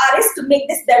okay for artists to make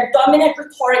this their dominant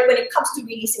rhetoric when it comes to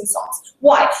releasing songs.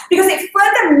 Why? Because it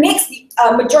further makes the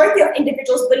majority of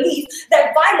individuals believe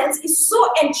that violence is so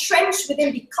entrenched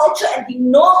within the culture and the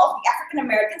norm of the African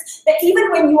Americans that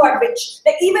even when you are rich,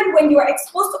 that even when you are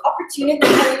exposed to opportunity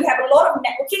and you have a lot of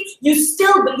networking, you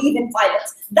still believe in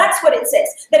violence. That's what it says.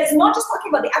 That it's not just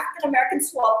talking about the African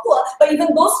Americans who are poor, but even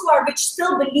those who are rich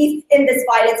still believe in this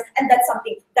violence, and that's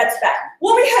something that's bad.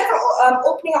 What we had for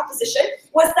opening opposition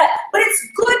was that, but it's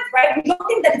good, right? We don't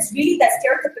think that it's really that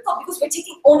stereotypical because we're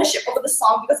taking ownership over the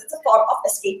song because it's a form of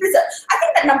escapism. I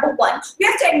think that number one, we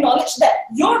have to acknowledge that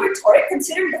your rhetoric,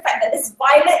 considering the fact that these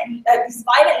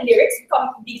violent lyrics become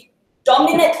the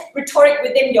dominant rhetoric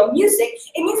within your music,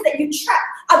 it means that you trap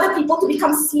other people to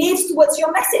become slaves towards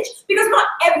your message. Because not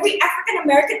every African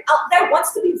American out there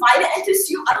wants to be violent and to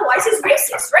assume otherwise is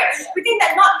racist, right? We think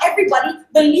that not everybody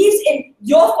believes in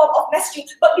your form of messaging,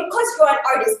 but because you're an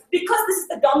artist, because this is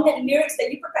the dominant lyrics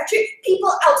that you perpetuate,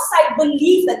 people outside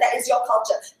believe that that is your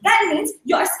culture. That means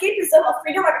your escapism of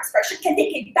freedom of expression can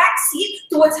take a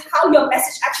backseat towards how your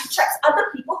message actually traps other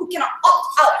people who cannot opt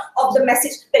out of the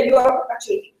message that you are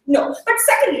perpetuating. No. But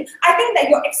secondly, I think that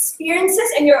your experiences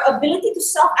and your ability to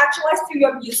self-actualize through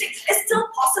your music is still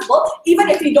possible, even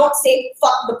if you don't say,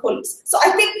 fuck the police. So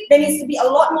I think there needs to be a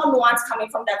lot more nuance coming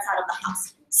from that side of the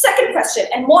house. Second question,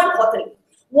 and more importantly,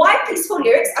 why peaceful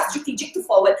lyrics are strategic to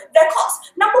forward their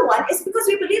cause. Number one is because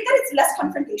we believe that it's less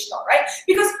confrontational, right?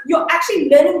 Because you're actually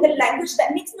learning the language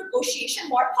that makes negotiation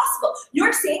more possible.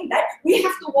 You're saying that we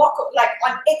have to walk like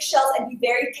on eggshells and be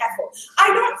very careful. I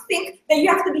don't think that you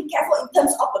have to be careful in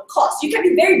terms of the cost. You can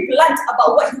be very blunt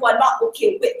about what you are not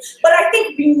okay with. But I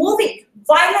think removing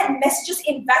violent messages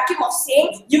in vacuum of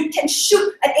saying you can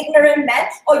shoot an ignorant man,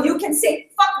 or you can say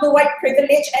fuck the white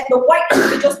privilege and the white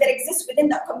individuals that exist within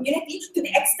the community to the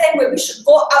extent where we should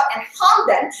go out and harm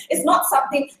them, is not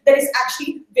something that is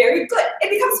actually very good. It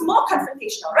becomes more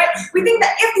confrontational, right? We think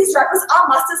that if these rappers are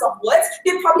masters of words,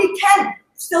 they probably can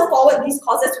still forward these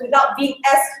causes without being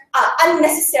as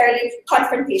unnecessarily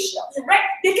confrontational, right?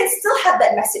 They can still have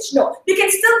that message. No, they can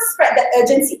still spread that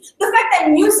urgency. The fact that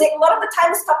music a lot of the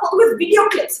time is coupled with video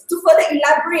clips to further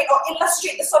elaborate or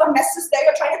illustrate the sort of messages that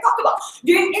you're trying to talk about.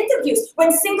 During interviews,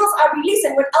 when singles are released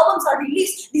and when albums are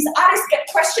released, these artists get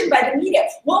questioned by the media.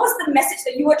 What was the message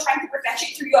that you were trying to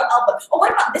perpetuate through your album? Or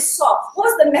what about this song?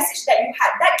 What was the message that you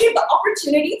had? That gave the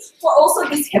opportunity for also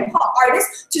these hip-hop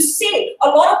artists to say a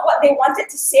lot of what they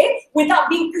wanted to say without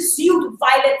being pursued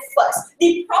violent first.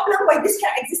 The problem why this can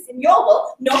exist in your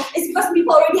world, no, is because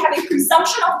people already have a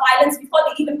presumption of violence before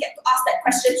they even get to ask that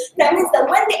question. That means that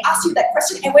when they ask you that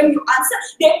question and when you answer,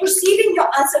 they're perceiving your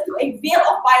answer through a veil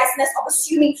of biasness of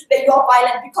assuming that you're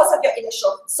violent because of your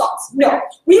initial thoughts. No,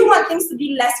 we want things to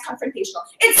be less confrontational.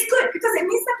 It's good because it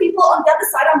means that people on the other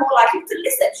side are more likely to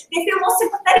listen. They feel more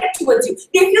sympathetic towards you.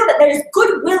 They feel that there is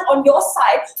goodwill on your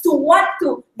side to want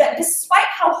to, that despite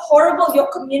how horrible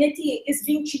your community is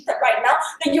being treated right now,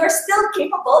 that you're still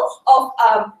capable of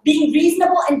being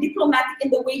reasonable and diplomatic in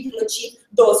the way you achieve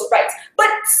those rights. But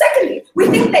secondly, we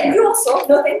think that you also,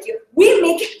 no thank you, we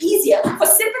make it easier for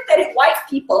sympathetic white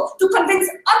people to convince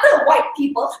other white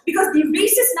people because the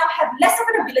racists now have less of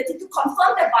an ability to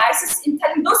confirm their biases in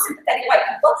telling those sympathetic white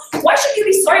people, why should you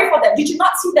be sorry for them? Did you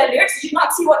not see their lyrics? Did you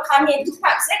not see what Kanye and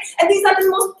Tupac said? And these are the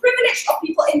most privileged of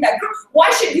people in that group. Why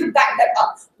should you back that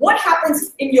up? What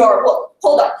happens in your world?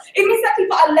 Hold on. It means that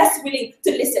people are less willing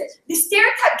to listen. The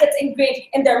stereotype gets ingrained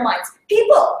in their minds.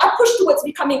 People are pushed towards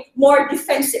becoming more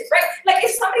defensive, right? Like if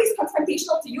somebody is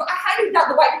confrontational to you, I highly doubt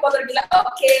the white people are going to be like,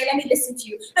 okay, let me listen to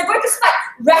you. They're going to start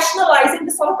rationalizing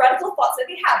the sort of radical thoughts that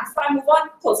they have. Before I move on,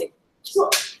 closing.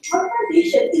 So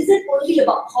confrontation isn't only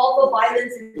about call for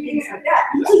violence and things like that.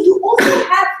 So you also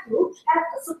have to have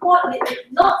a support,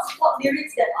 not support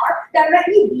lyrics that are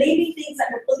directly blaming things like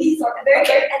the police or very,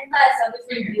 very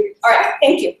anti-establishment lyrics. All right,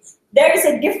 thank you. There's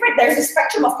a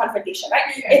spectrum of confrontation,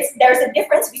 right? There's a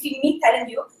difference between me telling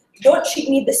you, don't treat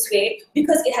me this way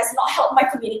because it has not helped my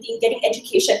community in getting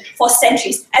education for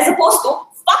centuries, as opposed to,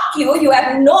 fuck you, you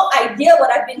have no idea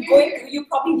what I've been going through, you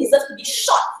probably deserve to be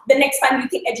shot the next time you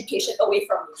take education away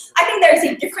from me. I think there is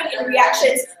a difference in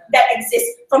reactions that exist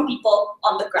from people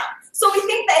on the ground. So we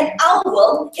think that in our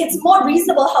world, it's more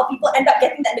reasonable how people end up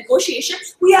getting that negotiation.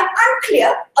 We are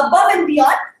unclear above and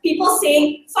beyond people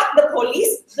saying, fuck the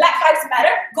police, Black Lives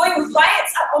Matter, going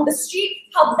riots out on the street,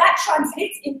 how that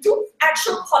translates into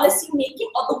actual policy making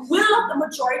or the will of the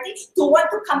majority to want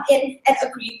to come in and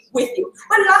agree with you.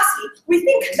 But lastly, we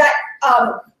think that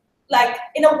like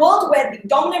in a world where the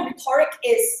dominant rhetoric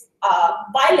is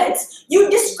violence, you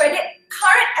discredit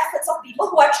current efforts of people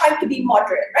who are trying to be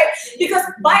moderate, right? Because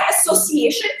by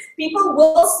association, people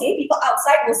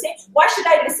outside will say, why should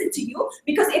I listen to you?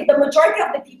 Because if the majority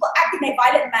of the people act in a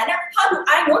violent manner, how do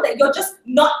I know that you're just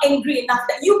not angry enough,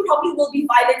 that you probably will be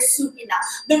violent soon enough?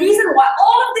 The reason why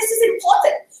all of this is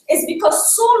important is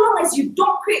because so long as you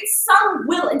don't create some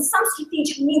will and some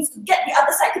strategic means to get the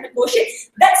other side to negotiate,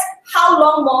 that's how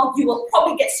long more you will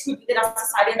probably get screwed within our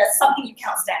society, and that's something you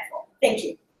can't stand for. Thank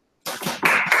you.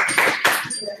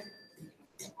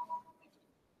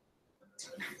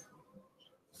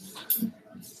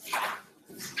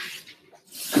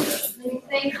 We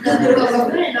thank the local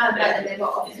government and not by the level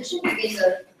of opposition against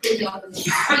the building of the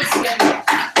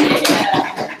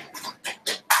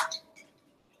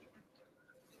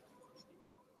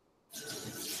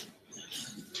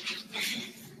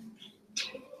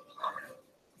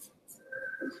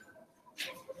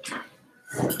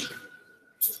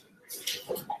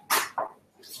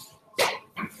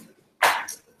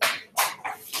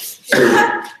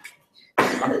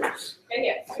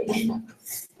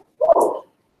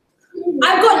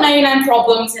I've got 99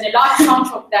 problems, and a large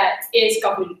chunk of that is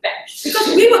government bench.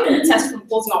 Because we were going to test from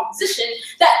opposing opposition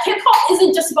that hip-hop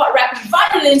isn't just about rap and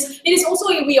violence, it is also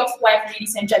a way of life,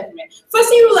 ladies and gentlemen.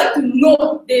 Firstly, we would like to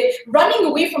note the running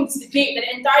away from this debate that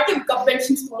the entirety of government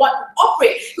seems to want to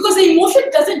operate, because the emotion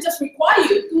doesn't just require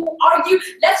you to argue,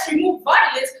 let's remove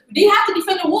violence. They have to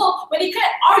defend the world when they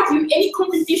can't argue any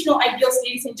confrontational ideals,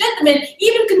 ladies and gentlemen,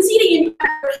 even conceding in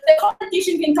that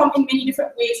confrontation can come in many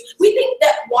different ways. We think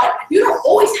that, one, you don't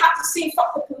always have to say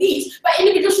fuck the police, but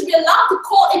individuals should be allowed to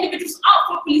call individuals out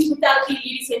for police brutality,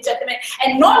 ladies and gentlemen.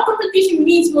 And non-confrontation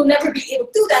means we'll never be able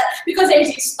to do that, because there is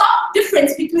a stark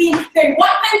difference between the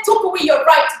white man took away your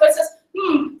rights versus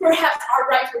perhaps our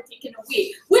rights were taken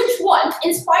away. Which one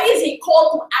inspires a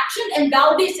call to action and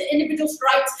validates the individual's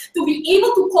rights to be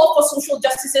able to call for social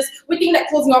justices? We think that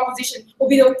closing opposition will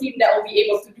be the team that will be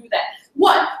able to do that.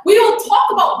 One, we will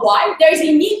talk about why there is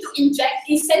a need to inject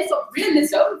a sense of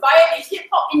realism via the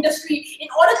hip-hop industry in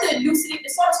order to elucidate the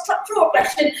sort of structural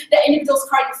oppression that individuals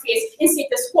currently face in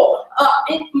status quo.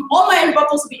 All my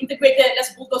rebuttals will be integrated.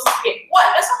 Let's bulldoze this game. One,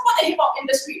 let's talk about the hip-hop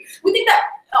industry. We think that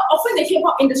often the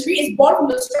hip-hop industry is born from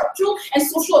the structural and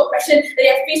social oppression that they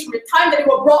have faced from the time that they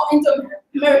were brought into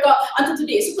America until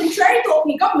today. So contrary to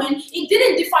opening government, it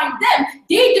didn't define them.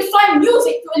 They defined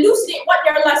music to elucidate what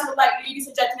their lives were like, ladies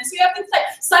and gentlemen. So you have things like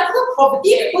cyclical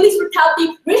poverty, police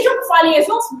brutality, racial profiling, as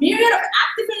well as myriad of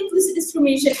active and implicit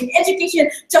discrimination in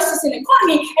education, justice, and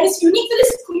economy. And it's unique to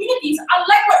these communities,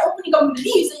 unlike what opening government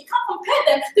believes, that you can't compare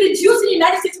them to the Jews in the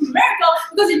United States of America,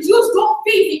 because the Jews don't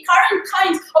face the current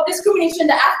kinds of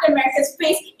discrimination that African Americans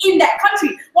face in that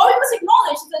country. What we must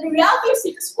acknowledge is that the reality of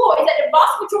status quo is that the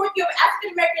vast majority of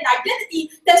African American identity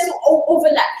tends to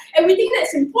overlap. And we think that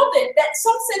it's important that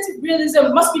some sense of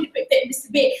realism must be depicted in this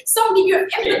debate. Some degree of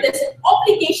emphasis and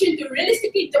obligation to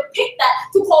realistically depict that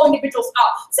to call individuals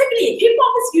out. Secondly,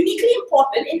 hip-hop is uniquely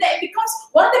important in that it becomes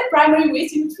one of the primary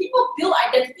ways in which people build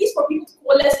identities for people to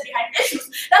coalesce behind issues.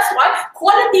 That's why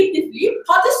qualitatively,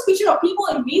 participation of people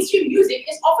in mainstream music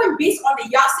is often based on the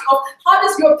yardstick of how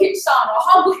does your pitch sound or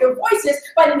how good your voice is.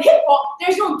 But in hip-hop,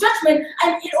 there's no judgment,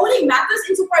 and it only matters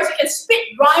insofar as you can spit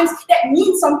rhymes that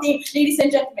mean something, ladies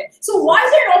and gentlemen. So why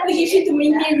is there an obligation to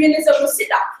maintain realism or sit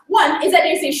down? One is that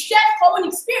there's a shared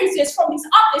common experiences from these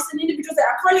artists and individuals that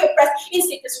are currently oppressed in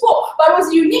status quo. But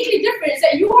what's uniquely different is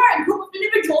that you are a group of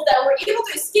individuals that were able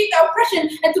to escape their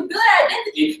oppression and to build an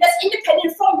identity that's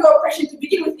independent from your oppression to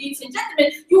begin with, ladies and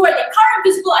gentlemen. You are the current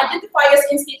visible identifiers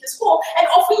in status quo, and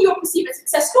often you're perceived as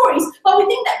success stories. But we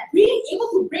think that being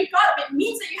able to break out of it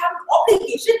means that you have an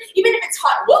obligation, even if it's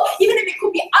hard work, even if it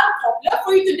could be unpopular,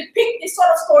 for you to depict this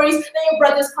sort of stories that your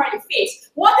brothers currently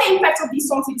face. What are the impacts of these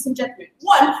songs, ladies and gentlemen?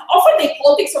 One, often the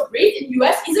politics of race in the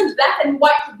US isn't black and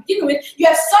white to begin with. You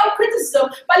have some criticism,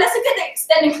 but let's look at the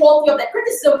extent and quality of that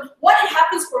criticism. One, it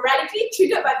happens sporadically,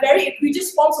 triggered by very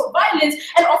egregious forms of violence,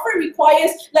 and often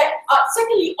requires,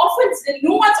 secondly, often the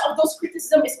nuance of those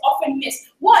criticism is often missed.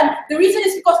 One, the reason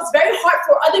is because it's very hard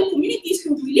for other communities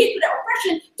to relate to that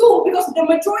oppression. Two, because the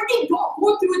majority don't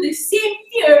go through the same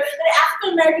fear that the African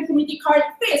American community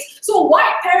currently face. So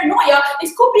white paranoia,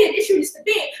 this could be an issue in this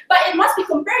debate, but it must be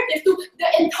comparative to the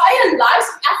entire lives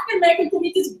of African American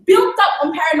communities built up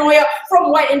on paranoia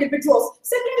from white individuals.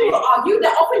 Secondly, we will argue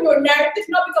that often your narrative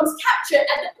now becomes captured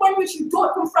at the point which you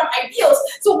don't confront ideals.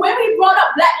 So when we brought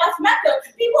up Black Lives Matter,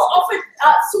 people offered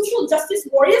social justice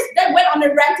warriors that went on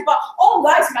a rant about all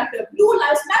lives matter, blue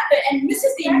lives matter, and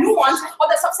misses the nuance of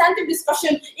the substantive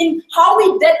discussion in how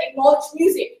we then acknowledge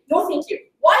music. No, thank you.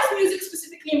 Why is music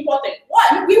specifically important?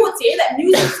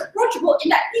 approachable in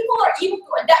that people are able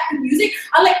to adapt to music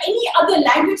unlike any other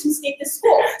language in status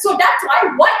quo. So that's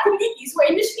why white communities were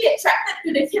initially attracted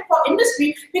to the hip-hop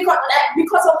industry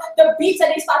because of the beats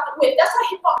that they started with. That's why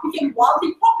hip-hop became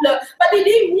wildly popular, but they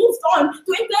then moved on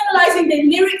to internalizing the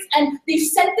lyrics and the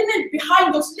sentiment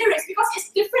behind those lyrics because it's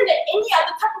different than any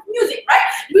other type of music, right?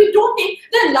 We don't think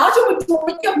the larger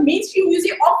majority of mainstream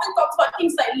music often talks about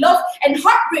things like love and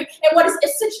heartbreak, and what is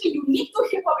essentially unique to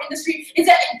hip-hop industry is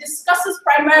that it discusses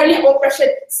primarily oppression.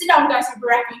 Sit down, guys, and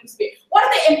Barack news. What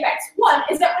are the impacts? One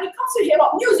is that when it comes to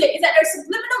hip-hop music, is that there's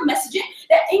subliminal messaging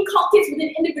that inculcates within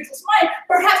an individual's mind.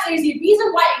 Perhaps there is a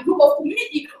reason why a group of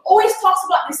community always talks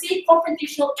about the same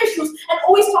confrontational issues and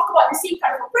always talk about the same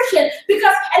kind of oppression,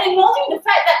 because and acknowledging the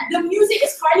fact that the music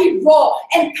is highly raw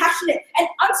and passionate and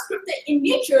unscripted in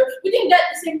nature, we think that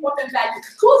is an important value.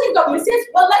 Closing document says,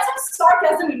 well, let's have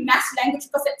sarcasm in mass language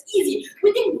because that's easy.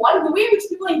 We think one, the way in which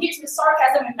people engage with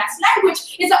sarcasm in mass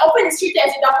language is that often it's treated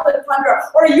as a double entendre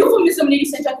or a euphemism,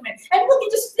 ladies and gentlemen. And we can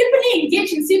just flippantly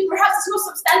engage and see perhaps there's no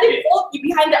substantive fault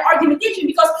behind that argumentation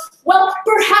because, well,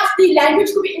 perhaps the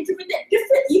language could be interpreted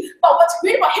differently, but what's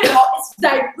great about hip-hop is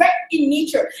direct in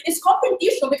nature. It's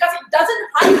confrontational because it doesn't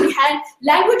hide behind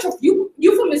language of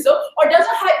euphemism or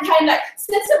doesn't hide behind like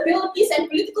sensibilities and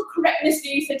political correctness,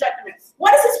 ladies and gentlemen.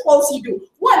 What does this policy do?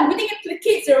 One, we think it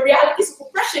placates the realities of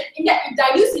oppression in that it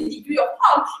dilutes the degree of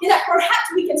harm, in that perhaps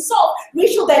we can solve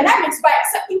racial dynamics by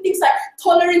accepting things like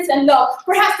tolerance and love.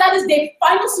 Perhaps that is the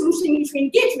final solution we need to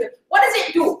engage with. What does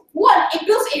it do? One, it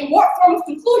builds a warp form of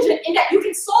conclusion in that you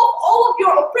can solve all of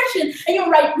your oppression and your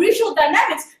racial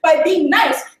dynamics by being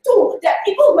nice. Two, that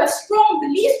people who have strong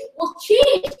beliefs will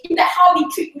change in that how they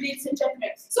treat you, ladies and gentlemen.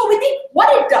 So we think what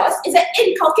it does is that it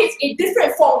inculcates a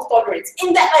different form of tolerance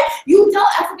in that like you tell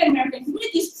African American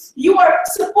communities you are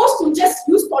supposed to just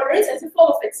use tolerance as a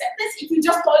form of acceptance. If you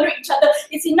just tolerate each other,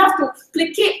 it's enough to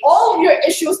placate all of your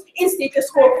issues in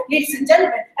status quo, ladies and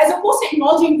gentlemen. As opposed to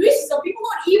acknowledging racism, people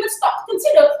don't even stop to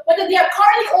consider whether they are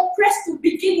currently oppressed to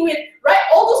begin with, right?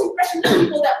 All those impressions of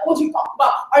people that OG talked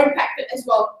about are impacted as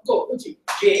well. Go, OG.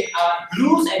 Okay,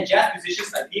 blues and jazz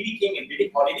musicians like B.B. King and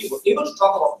Billie Holiday were able to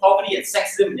talk about poverty and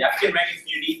sexism in the African American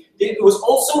community. It was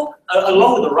also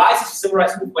along with the rise of the civil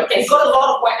rights movement, and it got a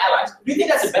lot of white allies. Do you think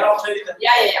that's a better alternative?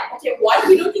 Yeah. Okay, one,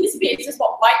 we don't think it's just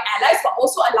about white allies, but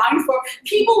also allowing for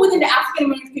people within the African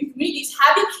American communities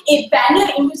having a banner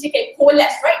in which they can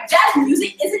coalesce, right? Jazz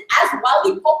music isn't as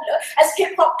wildly popular as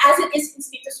hip hop as it is in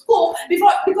status quo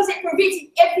because it pervades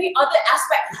in every other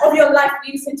aspect of your life,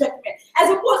 ladies and gentlemen. As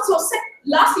opposed to,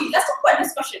 lastly, let's talk about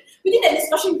discussion. We think that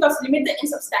discussion becomes limited and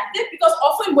substantive because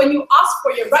often when you ask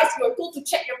for your rights, you are told to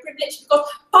check your privilege because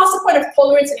past the point of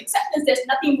tolerance and acceptance, there's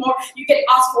nothing more you can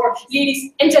ask for,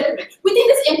 ladies and gentlemen. We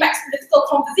think this impacts political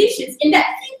conversations in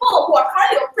that people who are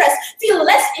currently oppressed feel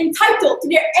less entitled to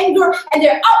their anger and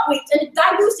their outrage, and it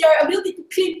dilutes their ability to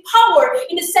claim power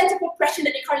in the sense of oppression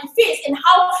that they currently face and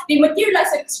how they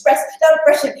materialize and express that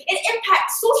oppression. It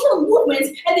impacts social movements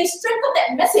and they strengthen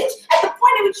that message at the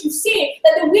point in which you say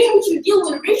that the way in which you deal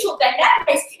with racial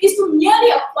dynamics is to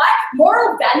merely apply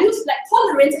moral values like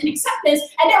tolerance and acceptance,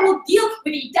 and that will deal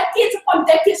with the decades upon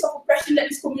decades of oppression that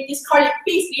these communities currently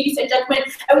face, ladies and gentlemen.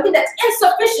 And we think that's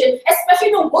insufficient, especially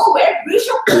in a world where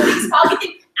racial politics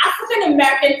targeting African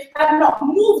American have not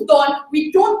moved on.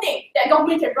 We don't think that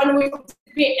government can run away from this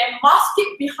debate and mask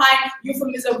it behind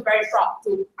euphemism very proud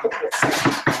to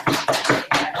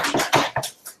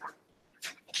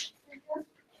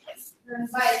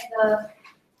invite the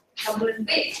government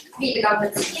meet the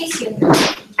government. Please.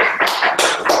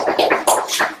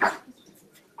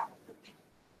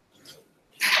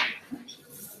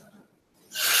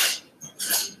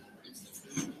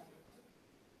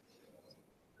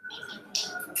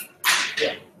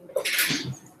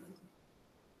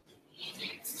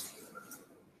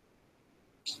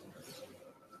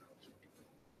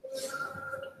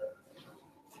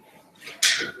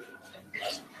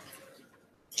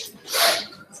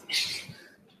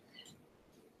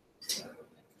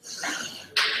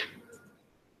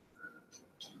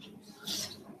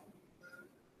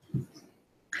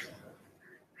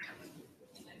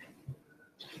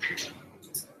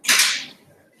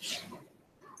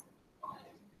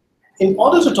 In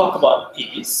order to talk about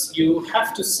peace, you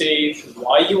have to say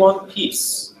why you want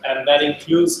peace, and that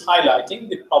includes highlighting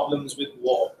the problems with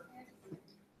war.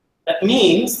 That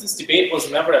means this debate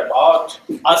was never about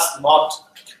us not,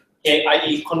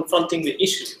 i.e. confronting the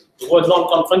issue. The word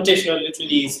non-confrontational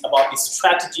literally is about the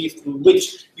strategy through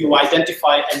which you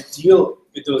identify and deal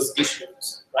with those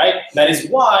issues, right? That is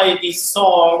why the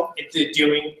song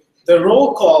during the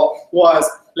roll call was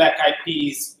Black Eyed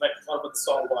Peas, like what the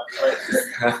song was,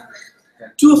 right?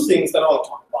 Two things that I'll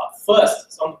talk about.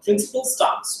 first, on the principle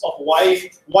stance of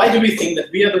why do we think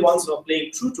that we are the ones who are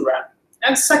playing true to rap,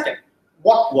 and second,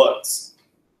 what works.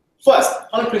 First,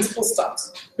 on a principle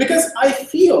stance, because I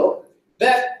feel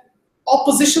that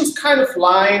opposition's kind of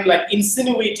line, like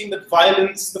insinuating that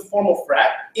violence, the form of rap,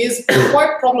 is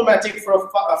quite problematic for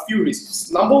a few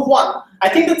reasons. Number one, I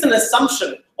think that's an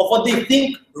assumption of what they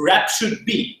think rap should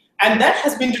be. And that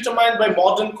has been determined by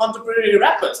modern contemporary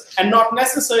rappers and not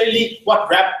necessarily what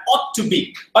rap ought to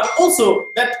be. But also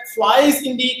that flies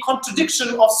in the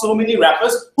contradiction of so many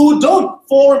rappers who don't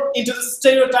form into the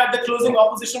stereotype that closing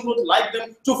opposition would like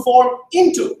them to form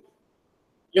into.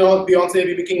 You know, Beyonce,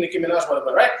 BB King, Nicki Minaj,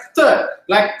 whatever, right? Third,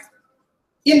 like,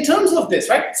 in terms of this,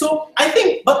 right? So I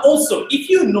think, but also, if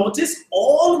you notice,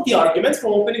 all of the arguments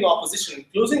from opening opposition and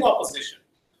closing opposition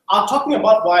are talking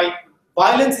about why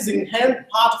violence is an inherent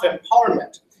part of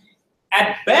empowerment.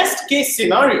 At best case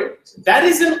scenario, that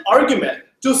is an argument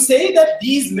to say that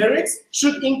these lyrics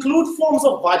should include forms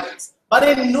of violence. But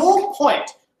at no point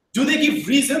do they give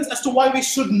reasons as to why we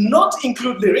should not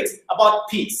include lyrics about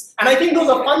peace. And I think those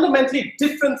are fundamentally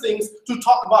different things to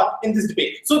talk about in this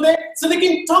debate. So they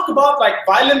can talk about like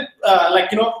violent,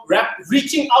 rap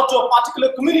reaching out to a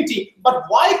particular community, but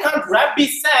why can't rap be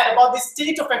sad about the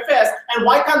state of affairs, and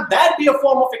why can't that be a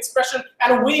form of expression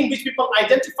and a way in which people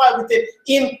identify with it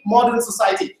in modern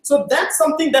society? So that's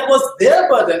something that was their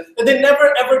burden that they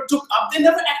never ever took up. They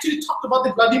never actually talked about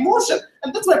the blood emotion.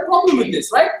 And that's my problem with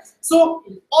this, right? So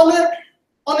on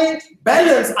a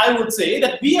balance, I would say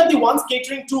that we are the ones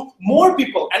catering to more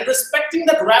people and respecting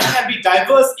that rap can be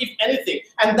diverse, if anything.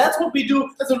 And that's what we do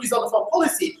as a result of our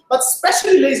policy. But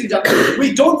especially, ladies and gentlemen,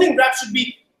 we don't think rap should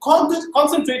be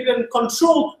concentrated and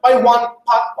controlled by one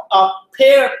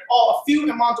pair or a few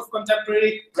amount of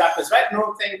contemporary rappers, right?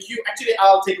 No, thank you. Actually,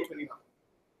 I'll take opening up.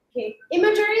 Okay,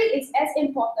 imagery is as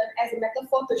important as a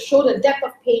metaphor to show the depth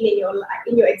of pain in your life,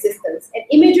 in your existence. And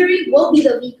imagery will be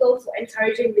the vehicle for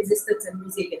encouraging resistance and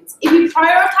resilience. If you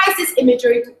prioritize this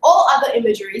imagery to all other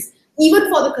imageries, even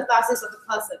for the catharsis of the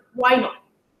person, why not?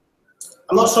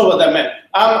 I'm not sure what that meant.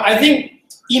 I think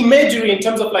imagery in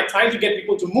terms of like trying to get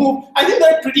people to move, I think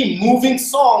there are pretty moving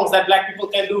songs that Black people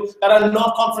can do that are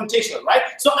not confrontational, right?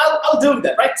 So I'll deal with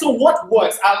that, right? So what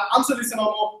works? I'll answer this in a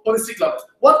more holistic level.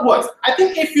 What works? I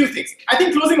think a few things. I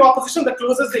think closing opposition, the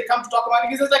closest they come to talk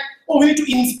about it is like, oh, we need to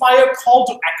inspire call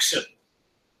to action.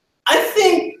 I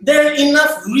think there are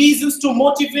enough reasons to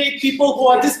motivate people who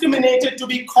are discriminated to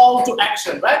be called to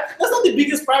action, right? That's not the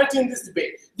biggest priority in this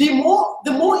debate. The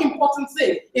more important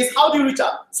thing is how do you reach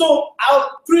out? So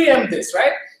I'll preempt this,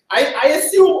 right? I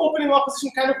assume opening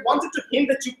opposition kind of wanted to hint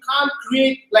that you can't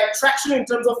create like traction in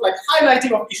terms of like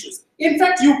highlighting of issues. In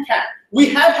fact, you can. We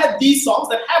have had these songs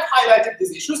that have highlighted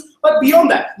these issues, but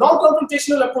beyond that,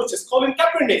 non-confrontational approaches, Colin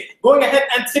Kaepernick going ahead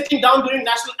and sitting down during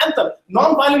national anthem,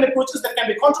 non-violent approaches that can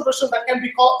be controversial, that can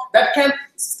be called, that can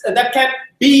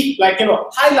be like, you know,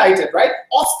 highlighted, right?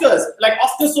 Oscars, like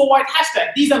Oscars So White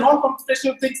hashtag, these are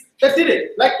non-confrontational things that did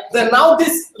it. Like now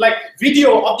this like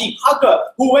video of the hugger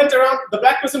who went around, the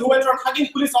Black person who went around hugging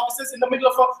police officers in the middle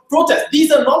of a protest.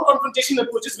 These are non-confrontational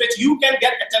approaches which you can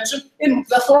get attention in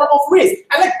the sort of ways.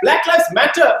 And like Black Lives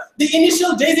Matter, the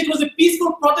initial days it was a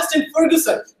peaceful protest in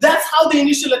Ferguson. That's how the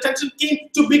initial attention came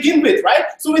to begin with, right?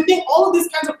 So we think all of these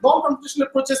kinds of non-confrontational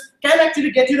approaches can actually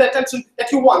get you the attention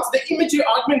that you want. The imagery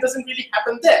argument doesn't really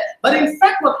happen there. But in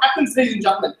fact, what happens, ladies and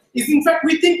gentlemen, is in fact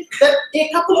we think that a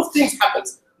couple of things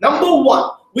happens. Number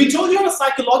one, we told you on a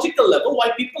psychological level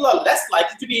why people are less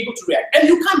likely to be able to react. And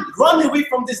you can't run away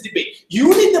from this debate. You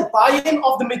need the buy-in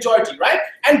of the majority, right?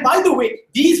 And by the way,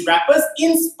 these rappers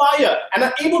inspire and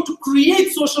are able to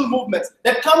create social movements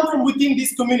that come from within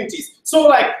these communities. So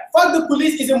like, Fuck the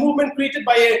Police is a movement created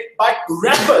by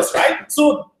rappers, right?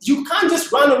 So you can't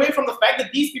just run away from the fact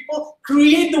that these people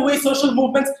create the way social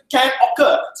movements can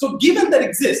occur. So given that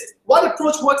exists, what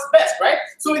approach works best, right?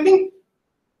 So I think,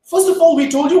 first of all, we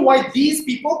told you why these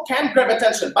people can grab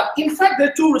attention, but in fact, there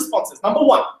are two responses. Number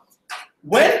one,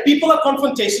 when people are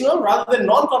confrontational rather than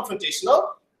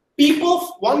non-confrontational,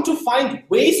 people want to find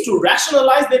ways to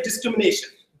rationalize their discrimination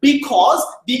because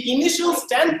the initial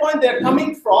standpoint they're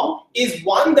coming from is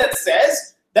one that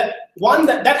says that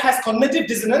has cognitive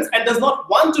dissonance and does not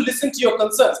want to listen to your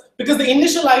concerns because the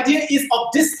initial idea is of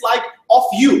dislike of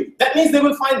you. That means they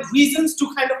will find reasons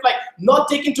to kind of like not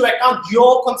take into account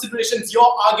your considerations, your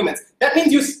arguments. That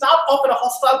means you start off in a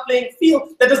hostile playing field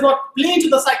that does not play into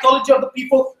the psychology of the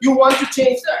people you want to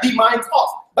change the minds of.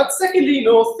 But secondly,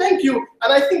 no, thank you.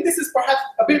 And I think this is perhaps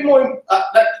a bit more,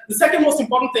 the second most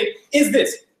important thing is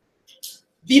this.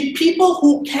 The people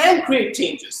who can create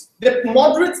changes, the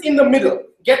moderates in the middle,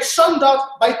 get shunned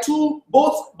out by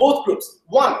both groups.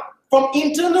 One, from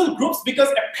internal groups because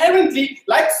apparently,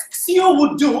 like CEO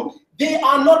would do, they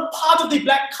are not part of the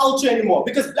black culture anymore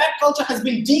because black culture has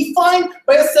been defined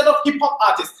by a set of hip-hop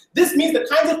artists. This means the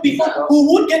kinds of people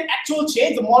who would get actual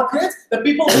change, the moderates, the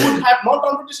people who would have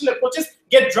non-confrontational approaches,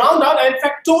 get drowned out and in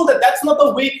fact told that that's not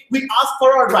the way we ask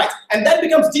for our rights. And that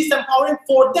becomes disempowering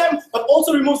for them, but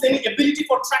also removes any ability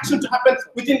for traction to happen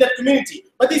within that community.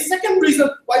 But the second reason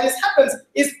why this happens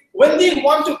is when they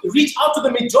want to reach out to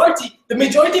the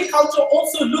majority culture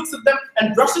also looks at them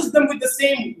and brushes them with the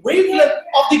same wavelength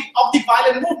of the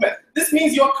violent movement. This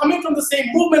means you're coming from the same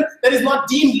movement that is not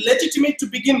deemed legitimate to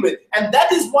begin with. And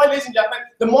that is why, ladies and gentlemen,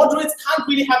 the moderates can't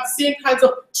really have the same kinds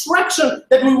of traction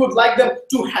that we would like them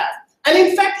to have. And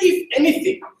in fact, if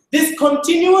anything, this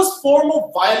continuous form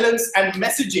of violence and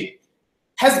messaging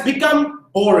has become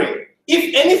boring.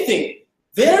 If anything,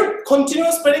 their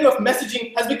continuous spreading of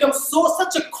messaging has become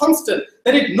such a constant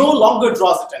that it no longer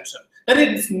draws attention. That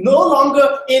it is no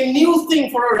longer a new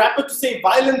thing for a rapper to say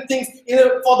violent things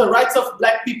for the rights of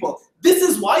black people. This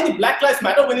is why the Black Lives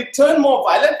Matter, when it turned more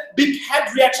violent,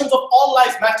 had reactions of all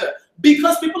lives matter.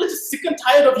 Because people are just sick and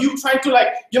tired of you trying to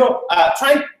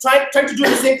trying to do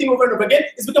the same thing over and over again.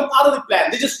 It's become part of the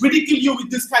plan. They just ridicule you with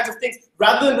these kinds of things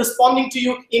rather than responding to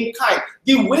you in kind.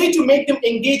 The way to make them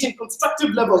engage in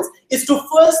constructive levels is to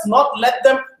first not let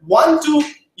them want to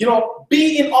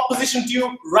be in opposition to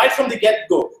you right from the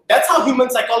get-go. That's how human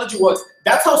psychology works.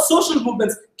 That's how social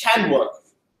movements can work.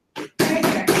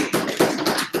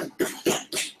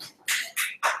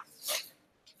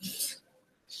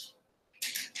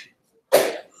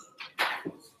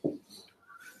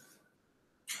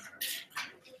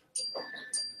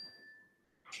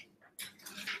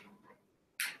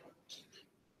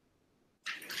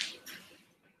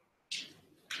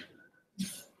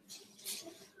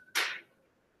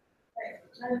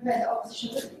 The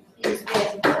opposition is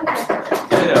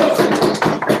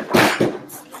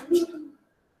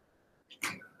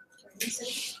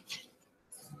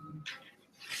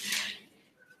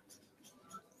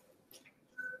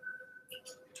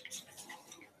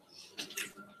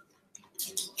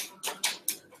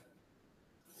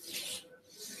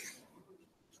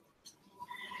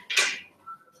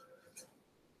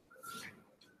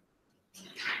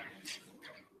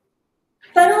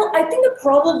Panel, I think the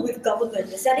problem with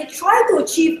government is that they try to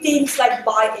achieve things like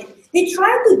buy-in. They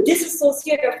try to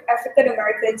disassociate African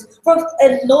Americans from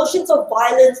notions of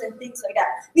violence and things like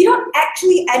that. We're not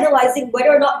actually analyzing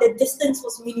whether or not the distance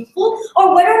was meaningful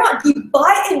or whether or not the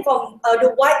buy-in from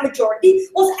the white majority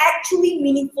was actually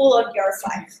meaningful on your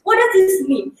side. What does this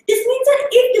mean? This means that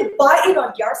if the buy-in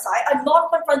on your side are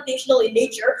non-confrontational in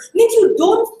nature, means you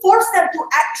don't force them to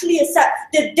actually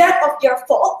accept the depth of their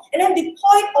fault and then the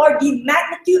point or the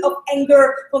magnitude of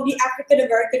anger from the African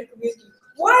American community.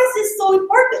 Why is this so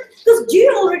important? Because Jay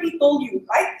already told you,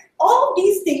 right? All of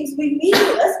these things will be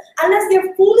meaningless unless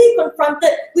they're fully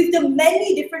confronted with the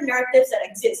many different narratives that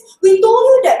exist. We told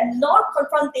you that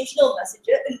non-confrontational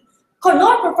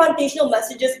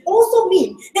messages also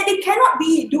mean that they cannot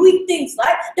be doing things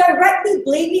like directly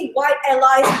blaming white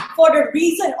allies for the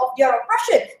reason of their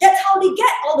oppression. That's how they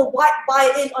get all the white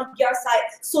buy-in on their side,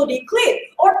 so they claim.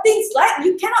 Or things like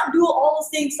you cannot do all those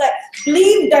things like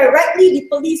blame directly the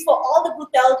police for all the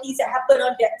brutalities that happen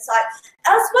on that side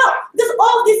as well. Because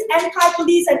all this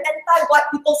anti-police and anti-white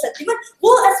people sentiment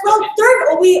will as well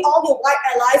turn away all the white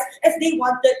allies as they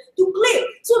wanted to claim.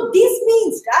 So this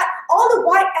means that all the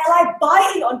white allies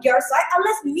buy-in on their side are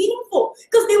less meaningful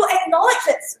because they will acknowledge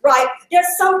that, right, there's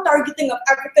some targeting of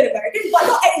African Americans, but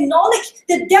not acknowledge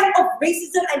the depth of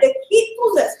racism and the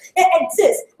hatefulness that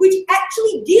exists, which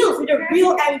actually deals with the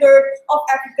real anger of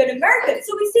African Americans.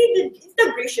 So we see the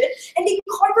integration and the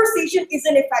conversation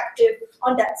isn't effective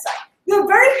on that side. We're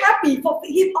very happy for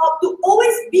hip-hop to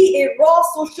always be a raw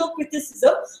social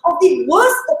criticism of the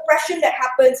worst oppression that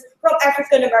happens from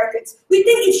African Americans. We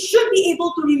think it should be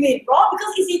able to remain raw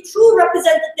because it's a true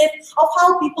representative of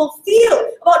how people feel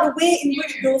about the way in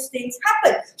which those things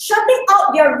happen. Shutting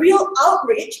out their real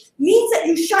outrage means that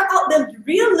you shut out the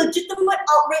real legitimate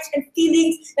outrage and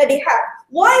feelings that they have.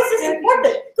 Why is this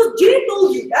important? Because Jay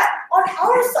told you that on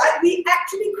our side, we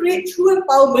actually create true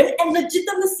empowerment and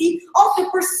legitimacy of the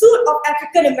pursuit of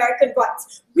African American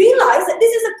rights. Realize that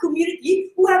this is a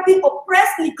community who have been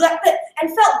oppressed, neglected, and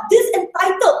felt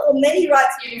disentitled for many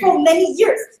rights for many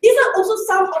years. These are also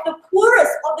some of the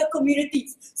poorest of the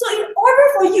communities. So in order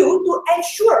for you to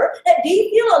ensure that they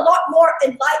feel a lot more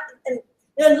enlightened and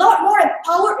they're a lot more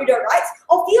empowered with their rights,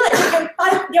 or feel like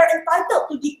they're entitled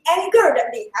to the anger that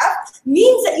they have,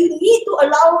 means that you need to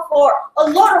allow for a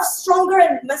lot of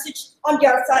stronger message on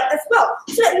their side as well.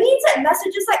 So that means that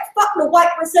messages like "fuck the white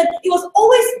person," it was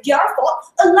always their fault,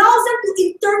 allows them to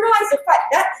internalize the fact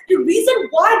that the reason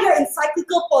why they're in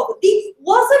cyclical poverty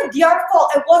wasn't their fault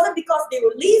and wasn't because they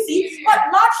were lazy, but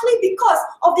largely because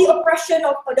of the oppression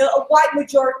of the white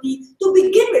majority to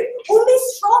begin with. Only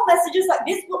strong messages like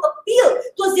this will appeal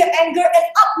towards their anger and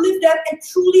uplift them and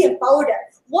truly empower them.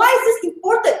 Why is this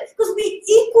important? Because we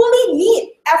equally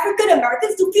need African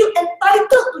Americans to feel entitled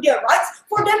to their rights,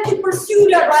 for them to pursue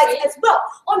their rights as well.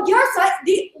 On their side,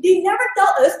 they never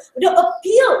tell us the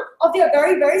appeal of their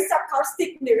very, very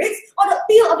sarcastic lyrics or the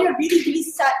appeal of their really, really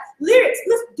sad lyrics,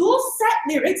 because those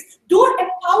sad lyrics don't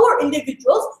empower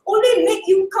individuals, only make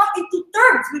you come into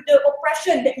terms with the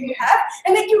oppression that you have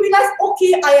and make you realize,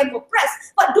 okay, I am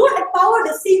oppressed, but don't empower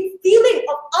the same feeling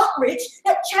of outrage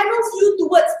that channels you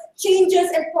towards changes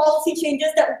and policy changes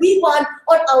that we want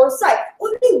on our side.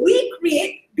 Only we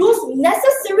create those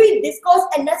necessary discourse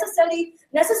and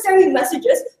necessary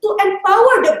messages to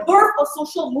empower the birth of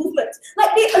social movements.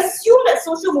 Like they assume that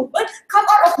social movements come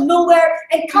out of nowhere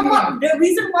and come out, the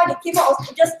reason why they came out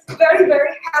was just very, very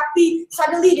happy.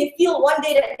 Suddenly they feel one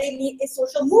day that they need a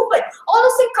social movement. All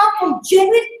those things come from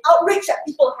genuine outrage that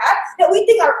people have, that we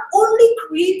think are only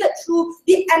created through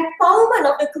the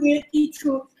empowerment of the community,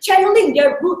 through channeling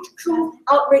their root through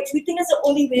outrage. We think that's the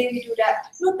only way we do that.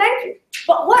 No, thank you.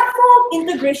 But what form of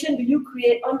integration do you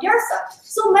create on their side?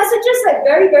 So messages like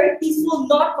very, very peaceful,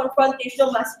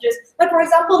 non-confrontational messages, like for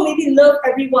example, maybe love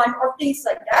everyone or things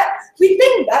like that, we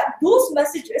think that those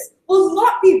messages will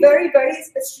not be very, very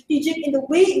strategic in the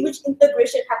way in which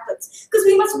integration happens. Because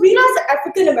we must realize that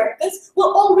African Americans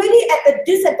were already at a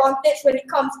disadvantage when it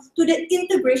comes to the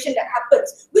integration that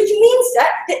happens, which means that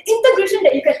the integration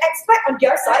that you can expect on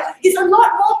their side is a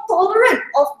lot more tolerant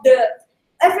of the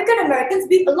African Americans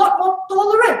being a lot more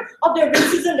tolerant of the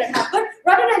racism that happened,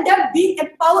 rather than them being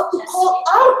empowered to call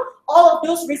out all of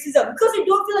those racism, because they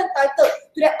don't feel entitled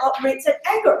to that outrage and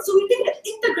anger. So we think that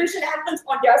integration that happens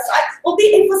on their side will be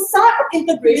a facade of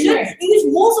integration in which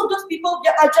most of those people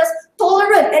are just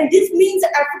tolerant, and this means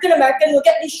that African American will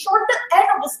get the shorter end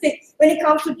of the stick when it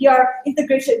comes to their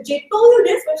integration. Jay told you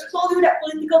this when she told you that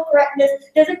political correctness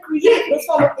doesn't create the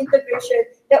form of integration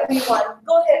that we want.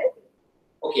 Go ahead.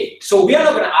 Okay, so we are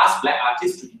not going to ask black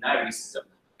artists to deny racism.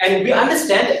 And we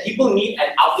understand that people need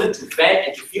an outlet to vent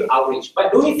and to feel outraged.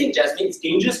 But don't you think, Jasmine, it's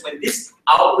dangerous when this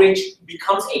outrage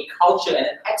becomes a culture and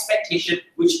an expectation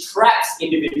which traps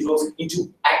individuals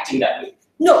into acting that way?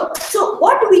 No. So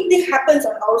what do we think happens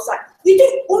on our side? We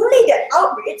think only that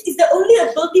outrage is the only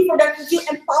ability for them to feel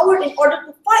empowered in order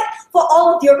to fight for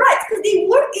all of their rights, because they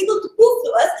weren't able to prove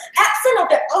to us, absent of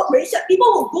that outrage, that people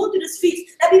will go to the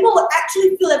streets, that people will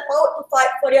actually feel empowered to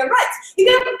fight for their rights. You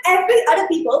have every other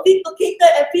people be placated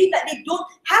and feel that they don't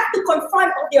have to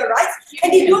confront all their rights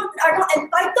and they are not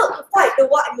entitled to fight the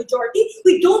white majority.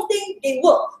 We don't think they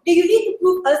will. You need to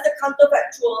prove us the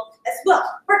counterfactual as well.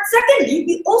 But secondly,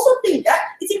 we also think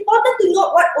that it's important to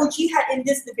note what OG had in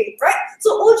this debate, right?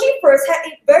 So OG first had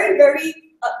a very, very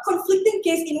conflicting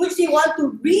case in which they want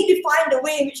to redefine the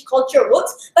way in which culture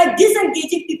works by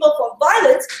disengaging people from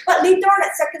violence, but later on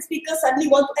that second speaker suddenly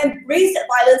want to embrace that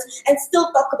violence and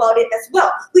still talk about it as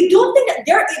well. We don't think that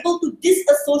they're able to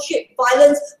disassociate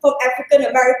violence from African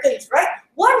Americans, right?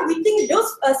 One, we think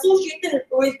those associated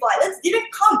with violence didn't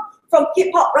come from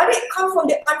hip-hop, rather it comes from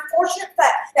the unfortunate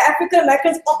fact that African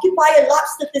Americans occupy a large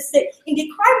statistic in the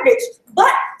crime rate.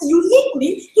 But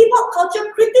uniquely, hip-hop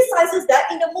culture criticizes that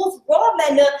in the most raw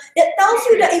manner that tells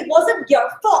you that it wasn't their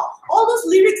fault. All those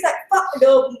lyrics like fuck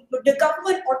the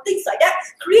government or things like that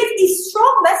create a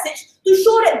strong message to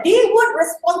show that they weren't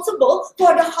responsible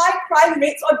for the high crime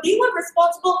rates, or they weren't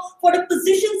responsible for the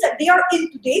positions that they are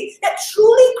in today, that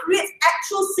truly creates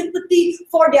actual sympathy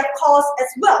for their cause as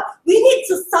well. We need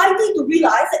society to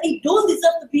realize that they don't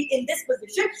deserve to be in this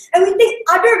position, and we think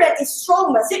other than a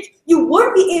strong message, you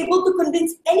won't be able to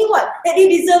convince anyone that they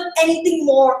deserve anything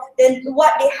more than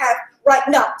what they have right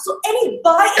now. So any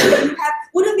buy-in that you have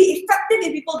wouldn't be effective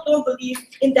if people don't believe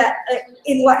in that,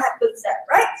 in what happens there,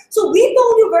 right? So we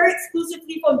told you very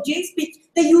exclusively from Jay's speech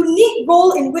the unique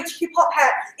role in which hip-hop had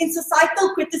in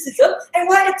societal criticism and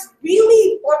why it's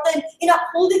really important in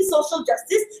upholding social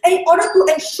justice and in order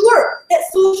to ensure that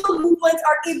social movements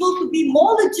are able to be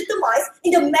more legitimized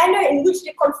in the manner in which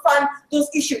they confront those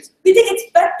issues. We think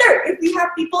it's better if we have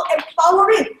people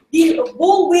empowering the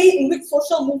whole way in which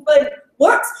social movement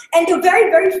works, and the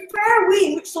very, very fair way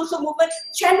in which social movements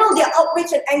channel their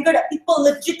outrage and anger that people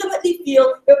legitimately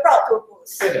feel they're proud to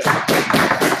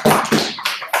oppose.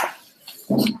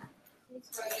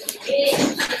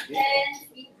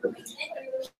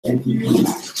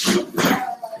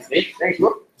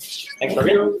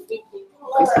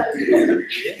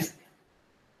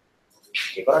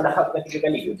 nahak dengan 3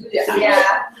 kali.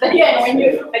 Yeah. Tadi kan when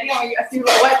you ask me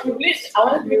about white privilege, I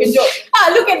wanted to make a joke.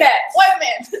 Look at that, white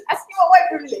man asking about white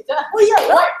privilege. Oh yeah,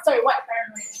 White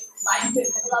paranoid. I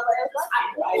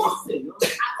listen.